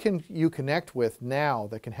 Who can you connect with now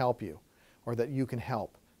that can help you or that you can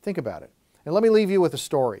help? Think about it. And let me leave you with a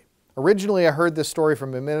story. Originally, I heard this story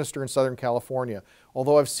from a minister in Southern California,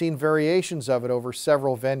 although I've seen variations of it over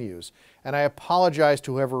several venues, and I apologize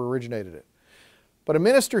to whoever originated it. But a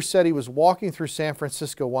minister said he was walking through San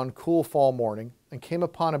Francisco one cool fall morning and came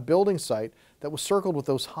upon a building site that was circled with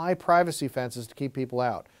those high privacy fences to keep people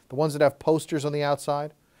out, the ones that have posters on the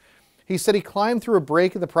outside. He said he climbed through a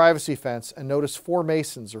break in the privacy fence and noticed 4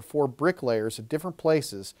 masons or 4 bricklayers at different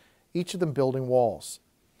places, each of them building walls.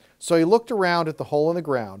 So he looked around at the hole in the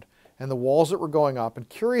ground and the walls that were going up, and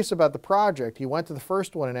curious about the project, he went to the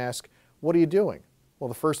first one and asked, "What are you doing?" Well,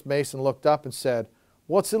 the first mason looked up and said,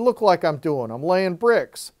 "What's it look like I'm doing? I'm laying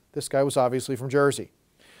bricks." This guy was obviously from Jersey.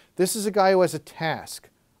 "This is a guy who has a task.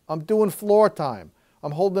 I'm doing floor time.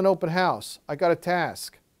 I'm holding an open house. I got a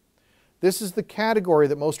task." This is the category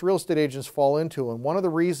that most real estate agents fall into, and one of the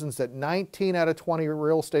reasons that 19 out of 20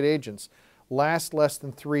 real estate agents last less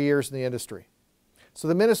than 3 years in the industry. So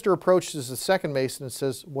the minister approaches the second mason and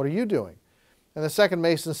says, "What are you doing?" And the second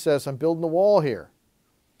mason says, "I'm building a wall here."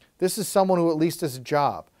 This is someone who at least has a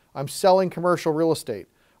job. "I'm selling commercial real estate.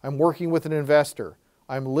 I'm working with an investor.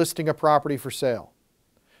 I'm listing a property for sale."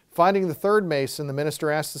 Finding the third mason, the minister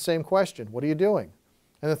asks the same question, "What are you doing?"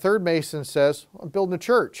 And the third mason says, "I'm building a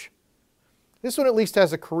church." This one at least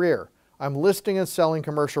has a career. "I'm listing and selling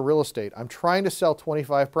commercial real estate. I'm trying to sell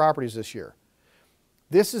 25 properties this year."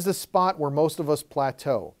 This is the spot where most of us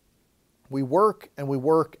plateau. We work and we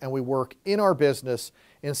work and we work in our business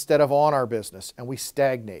instead of on our business, and we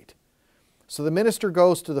stagnate. So the minister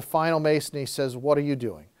goes to the final mason and he says, "What are you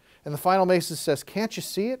doing?" And the final mason says, "Can't you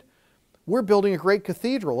see it? We're building a great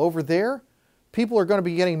cathedral. Over there, people are going to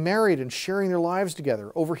be getting married and sharing their lives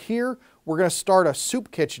together. Over here, we're going to start a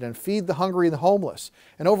soup kitchen and feed the hungry and the homeless.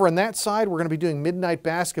 And over on that side, we're going to be doing midnight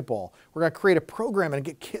basketball. We're going to create a program and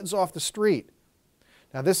get kids off the street."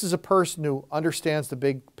 Now, this is a person who understands the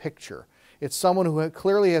big picture. It's someone who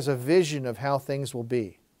clearly has a vision of how things will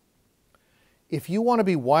be. If you want to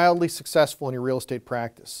be wildly successful in your real estate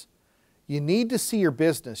practice, you need to see your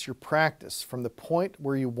business, your practice, from the point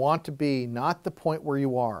where you want to be, not the point where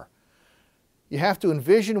you are. You have to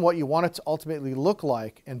envision what you want it to ultimately look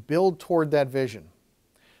like and build toward that vision.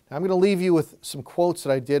 Now, I'm going to leave you with some quotes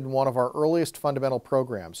that I did in one of our earliest fundamental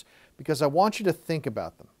programs because I want you to think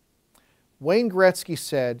about them. Wayne Gretzky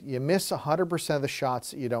said, "You miss 100% of the shots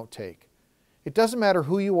that you don't take." It doesn't matter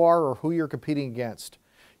who you are or who you're competing against.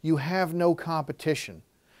 You have no competition.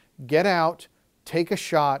 Get out, take a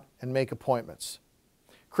shot, and make appointments.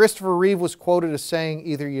 Christopher Reeve was quoted as saying,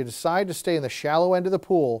 "Either you decide to stay in the shallow end of the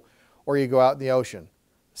pool or you go out in the ocean."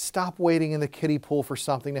 Stop waiting in the kiddie pool for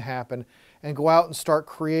something to happen and go out and start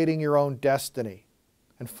creating your own destiny.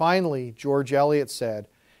 And finally, George Eliot said,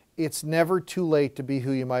 "It's never too late to be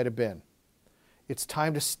who you might have been." It's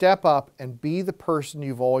time to step up and be the person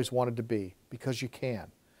you've always wanted to be, because you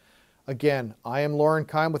can. Again, I am Loren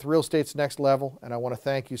Keim with Real Estate's Next Level, and I want to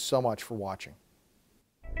thank you so much for watching.